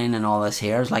forewarning and all this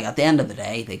here. It's like, at the end of the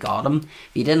day, they got him. If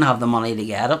you didn't have the money to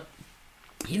get it,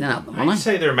 you didn't have the money. I'd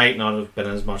say there might not have been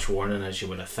as much warning as you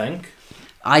would have think.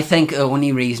 I think the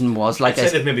only reason was, like... I'd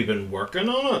say they've maybe been working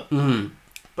on it. Mm-hmm.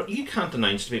 But you can't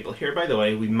announce to people, here, by the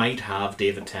way, we might have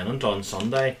David Tennant on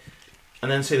Sunday, and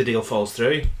then say the deal falls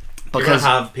through. Because you're going to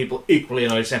have people equally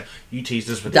annoyed saying, you teased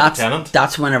us with David Tennant.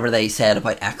 That's whenever they said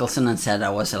about Eccleston and said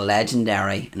that was a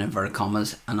legendary, in inverted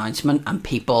commas, announcement, and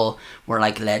people were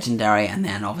like, legendary, and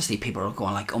then obviously people were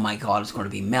going like, oh my god, it's going to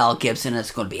be Mel Gibson,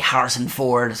 it's going to be Harrison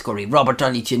Ford, it's going to be Robert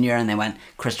Downey Jr., and they went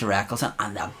Christopher Eccleston,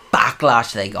 and the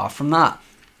backlash they got from that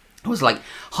was like,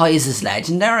 how is this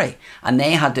legendary? And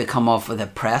they had to come off with a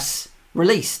press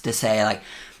release to say, like,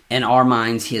 in our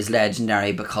minds, he is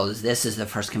legendary because this is the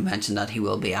first convention that he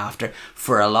will be after.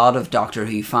 For a lot of Doctor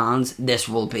Who fans, this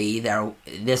will be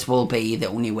the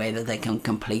only way that they can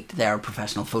complete their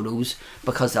professional photos,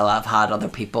 because they'll have had other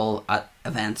people at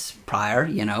events prior,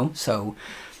 So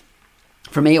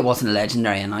for me, it wasn't a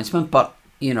legendary announcement, but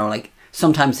like,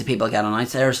 sometimes the people get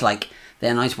announced. There's like, they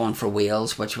announced one for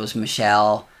Wales, which was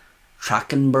Michelle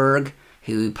Trachtenberg,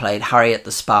 who played Harriet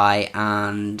the Spy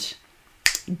and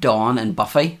Dawn and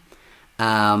Buffy.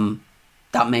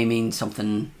 That may mean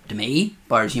something to me,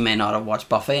 whereas you may not have watched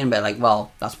Buffy and be like,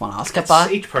 well, that's one I'll skip by.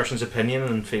 Each person's opinion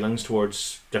and feelings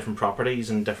towards different properties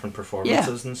and different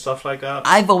performances and stuff like that.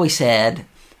 I've always said,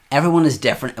 everyone is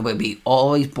different. It would be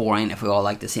always boring if we all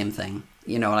liked the same thing.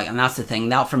 You know, like, and that's the thing.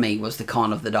 That for me was the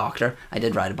con of the Doctor. I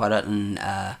did write about it in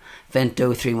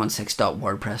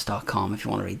vento316.wordpress.com if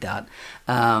you want to read that.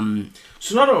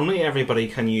 So not only, everybody,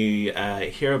 can you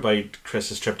hear about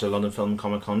Chris's trip to London Film and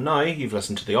Comic Con now, you've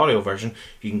listened to the audio version,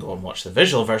 you can go and watch the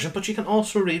visual version, but you can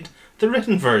also read the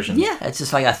written version. Yeah, it's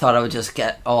just like I thought I would just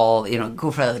get all, you know,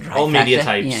 go for the trifecta. All media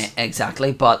types. Yeah,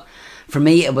 exactly. But for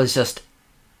me, it was so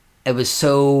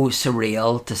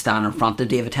surreal to stand in front of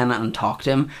David Tennant and talk to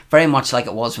him, very much like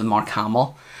it was with Mark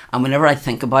Hamill. And whenever I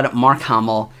think about it, Mark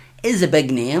Hamill is a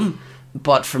big name,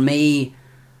 but for me,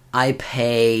 I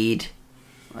paid,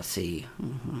 let's see,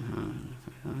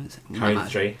 Carry the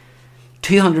 3.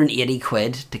 280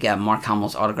 quid to get Mark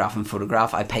Hamill's autograph and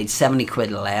photograph. I paid 70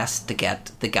 quid less to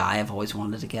get the guy I've always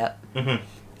wanted to get. Mm-hmm.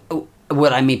 Oh,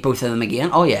 would I meet both of them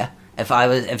again? Oh yeah.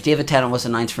 If David Tennant was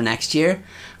announced for next year,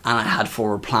 and I had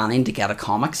forward planning to get a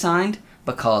comic signed,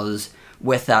 because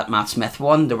with that Matt Smith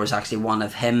one, there was actually one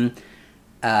of him,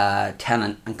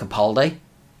 Tennant and Capaldi.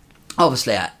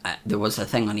 Obviously, there was a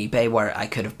thing on eBay where I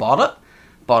could have bought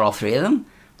all 3 of them.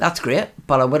 That's great,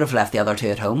 but I would have left the other 2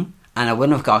 at home, and I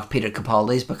wouldn't have got Peter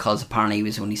Capaldi's because apparently he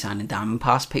was only signing Diamond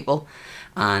Pass people,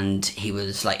 and he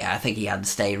was like, I think he had to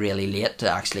stay really late to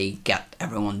actually get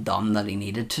everyone done that he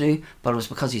needed to, but it was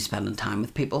because he's spending time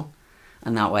with people.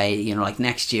 And that way, you know, like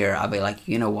next year I'll be like,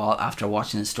 you know what, after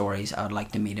watching his stories, I would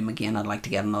like to meet him again. I'd like to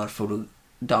get another photo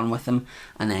done with him,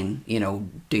 and then, you know,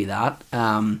 do that.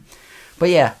 But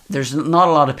yeah, there's not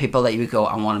a lot of people that you would go,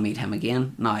 I want to meet him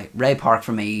again. Now, Ray Park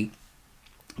for me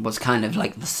was kind of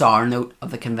like the sour note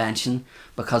of the convention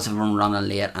because of him running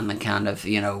late, and then kind of,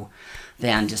 you know,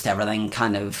 then just everything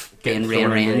kind of being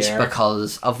rearranged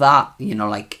because of that, you know,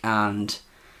 like, and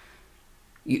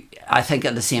I think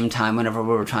at the same time, whenever we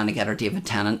were trying to get our David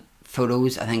Tennant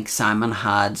photos, I think Simon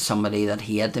had somebody that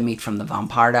he had to meet from the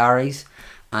Vampire Diaries,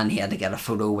 and he had to get a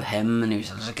photo with him, and he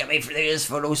was like, get me for this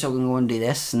photo so we can go and do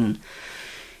this. And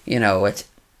you know,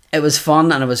 it was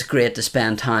fun, and it was great to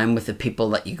spend time with the people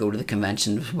that you go to the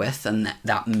conventions with, and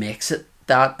that makes it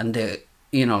that. And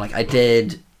you know, like I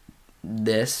did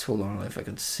this, hold on if I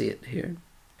could see it here,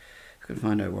 I could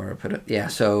find out where I put it. Yeah,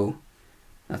 so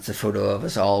that's a photo of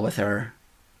us all with our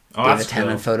David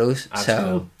Tennant photos. That's so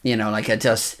cool. You know, like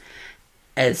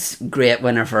it's great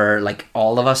whenever like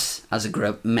all of us as a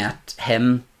group met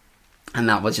him, and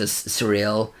that was just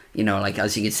surreal. You know, like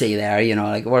as you can see there, you know,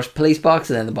 like where's police box,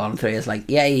 and then the bottom 3 is like,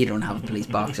 yeah, you don't have a police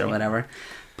box or whatever.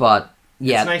 But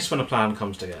yeah, it's nice when a plan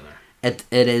comes together. It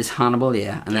is Hannibal,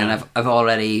 yeah. And then I've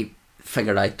already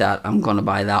figured out that I'm going to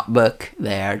buy that book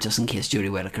there just in case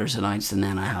Jodie Whittaker's announced, and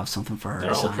then I have something for her.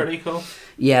 They're all pretty cool.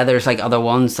 Yeah, there's like other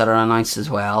ones that are announced as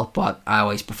well, but I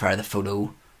always prefer the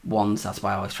photo ones. That's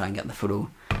why I always try and get the photo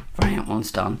variant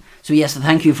ones done. So yes,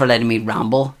 thank you for letting me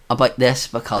ramble about this,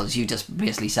 because you just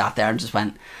basically sat there and just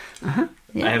went,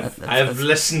 yeah, I have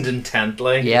listened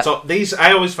intently. Yeah. So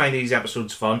I always find these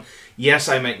episodes fun. Yes,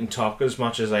 I mightn't talk as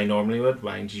much as I normally would.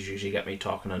 Mine usually get me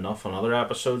talking enough on other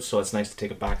episodes, so it's nice to take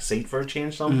a back seat for a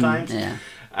change sometimes. Yeah.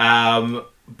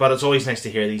 But it's always nice to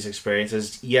hear these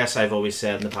experiences. Yes, I've always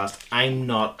said in the past, I'm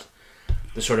not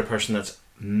the sort of person that's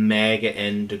mega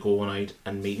into going out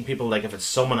and meeting people. Like if it's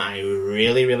someone I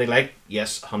really, really like,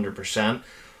 yes, 100%.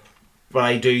 But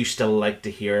I do still like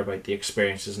to hear about the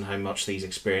experiences and how much these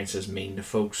experiences mean to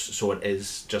folks. So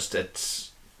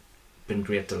it's been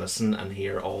great to listen and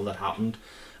hear all that happened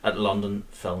at London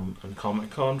Film and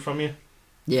Comic Con from you.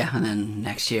 Yeah, and then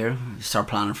next year start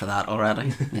planning for that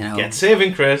already. You know, get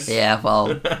saving, Chris. Yeah,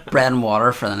 well, bread and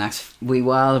water for the next wee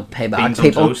while. Pay back beans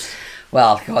people. On toast.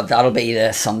 Well, God, that'll be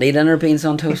the Sunday dinner, beans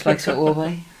on toast, like so it will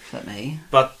be. Let me.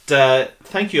 But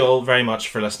thank you all very much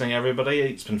for listening, everybody.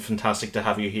 It's been fantastic to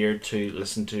have you here to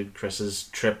listen to Chris's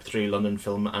trip through London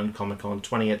Film and Comic Con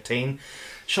 2018.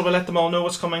 Shall we let them all know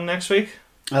what's coming next week?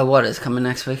 What is coming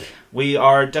next week? We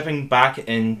are dipping back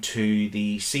into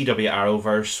the CW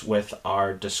Arrowverse with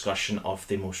our discussion of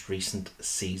the most recent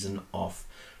season of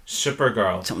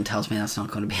Supergirl. Something tells me that's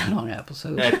not going to be a long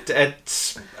episode.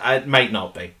 It might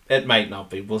not be. It might not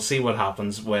be. We'll see what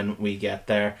happens when we get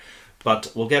there.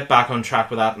 But we'll get back on track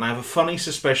with that. And I have a funny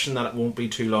suspicion that it won't be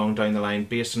too long down the line.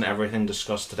 Based on everything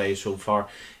discussed today so far,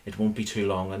 it won't be too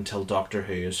long until Doctor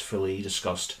Who is fully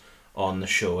discussed on the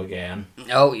show again.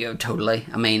 Oh, yeah, totally.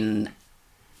 I mean,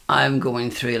 I'm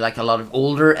going through like a lot of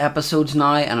older episodes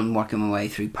now, and I'm working my way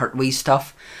through Pertwee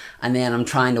stuff. And then I'm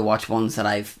trying to watch ones that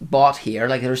I've bought here.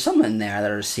 Like there's some in there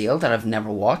that are sealed that I've never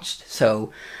watched.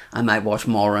 So I might watch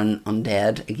Moran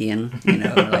Undead again, you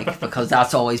know, like because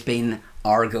that's always been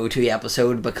our go-to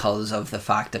episode because of the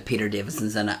fact that Peter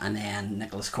Davidson's in it and then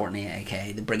Nicholas Courtney,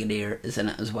 aka the Brigadier, is in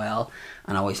it as well.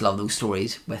 And I always love those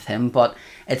stories with him. But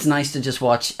it's nice to just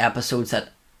watch episodes that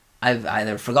I've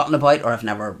either forgotten about or I've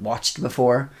never watched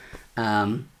before.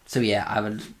 So yeah,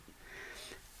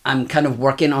 I'm kind of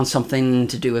working on something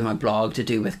to do with my blog, to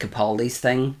do with Capaldi's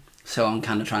thing. So I'm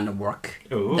kind of trying to work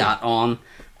that on.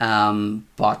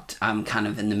 But I'm kind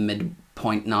of in the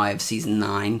midpoint now of season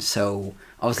 9. So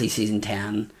obviously season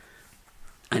 10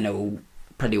 I know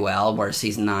pretty well, whereas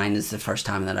season 9 is the first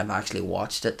time that I've actually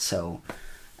watched it. So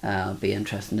it'll be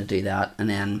interesting to do that. And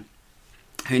then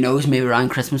who knows, maybe around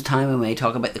Christmas time we may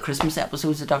talk about the Christmas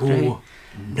episodes of Doctor Who.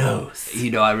 No. You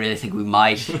know, I really think we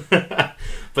might.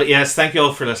 But yes, thank you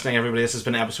all for listening, everybody. This has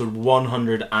been episode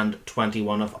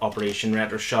 121 of Operation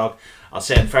Retroshock. I'll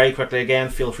say it very quickly again.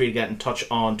 Feel free to get in touch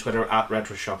on Twitter at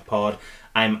RetroshockPod.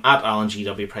 I'm at Alan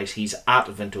G.W. Price. He's at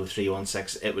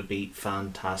Vinto316. It would be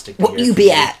fantastic to What hear you from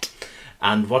be at?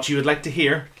 And what you would like to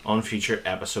hear on future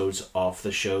episodes of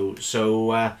the show.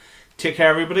 So take care,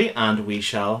 everybody, and we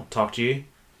shall talk to you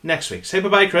next week. Say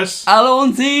bye-bye, Chris.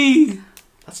 Alonzi!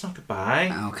 That's not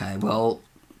goodbye. Okay, well,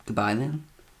 goodbye then.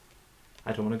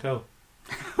 I don't want to go.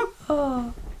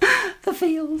 Oh, the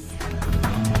feels.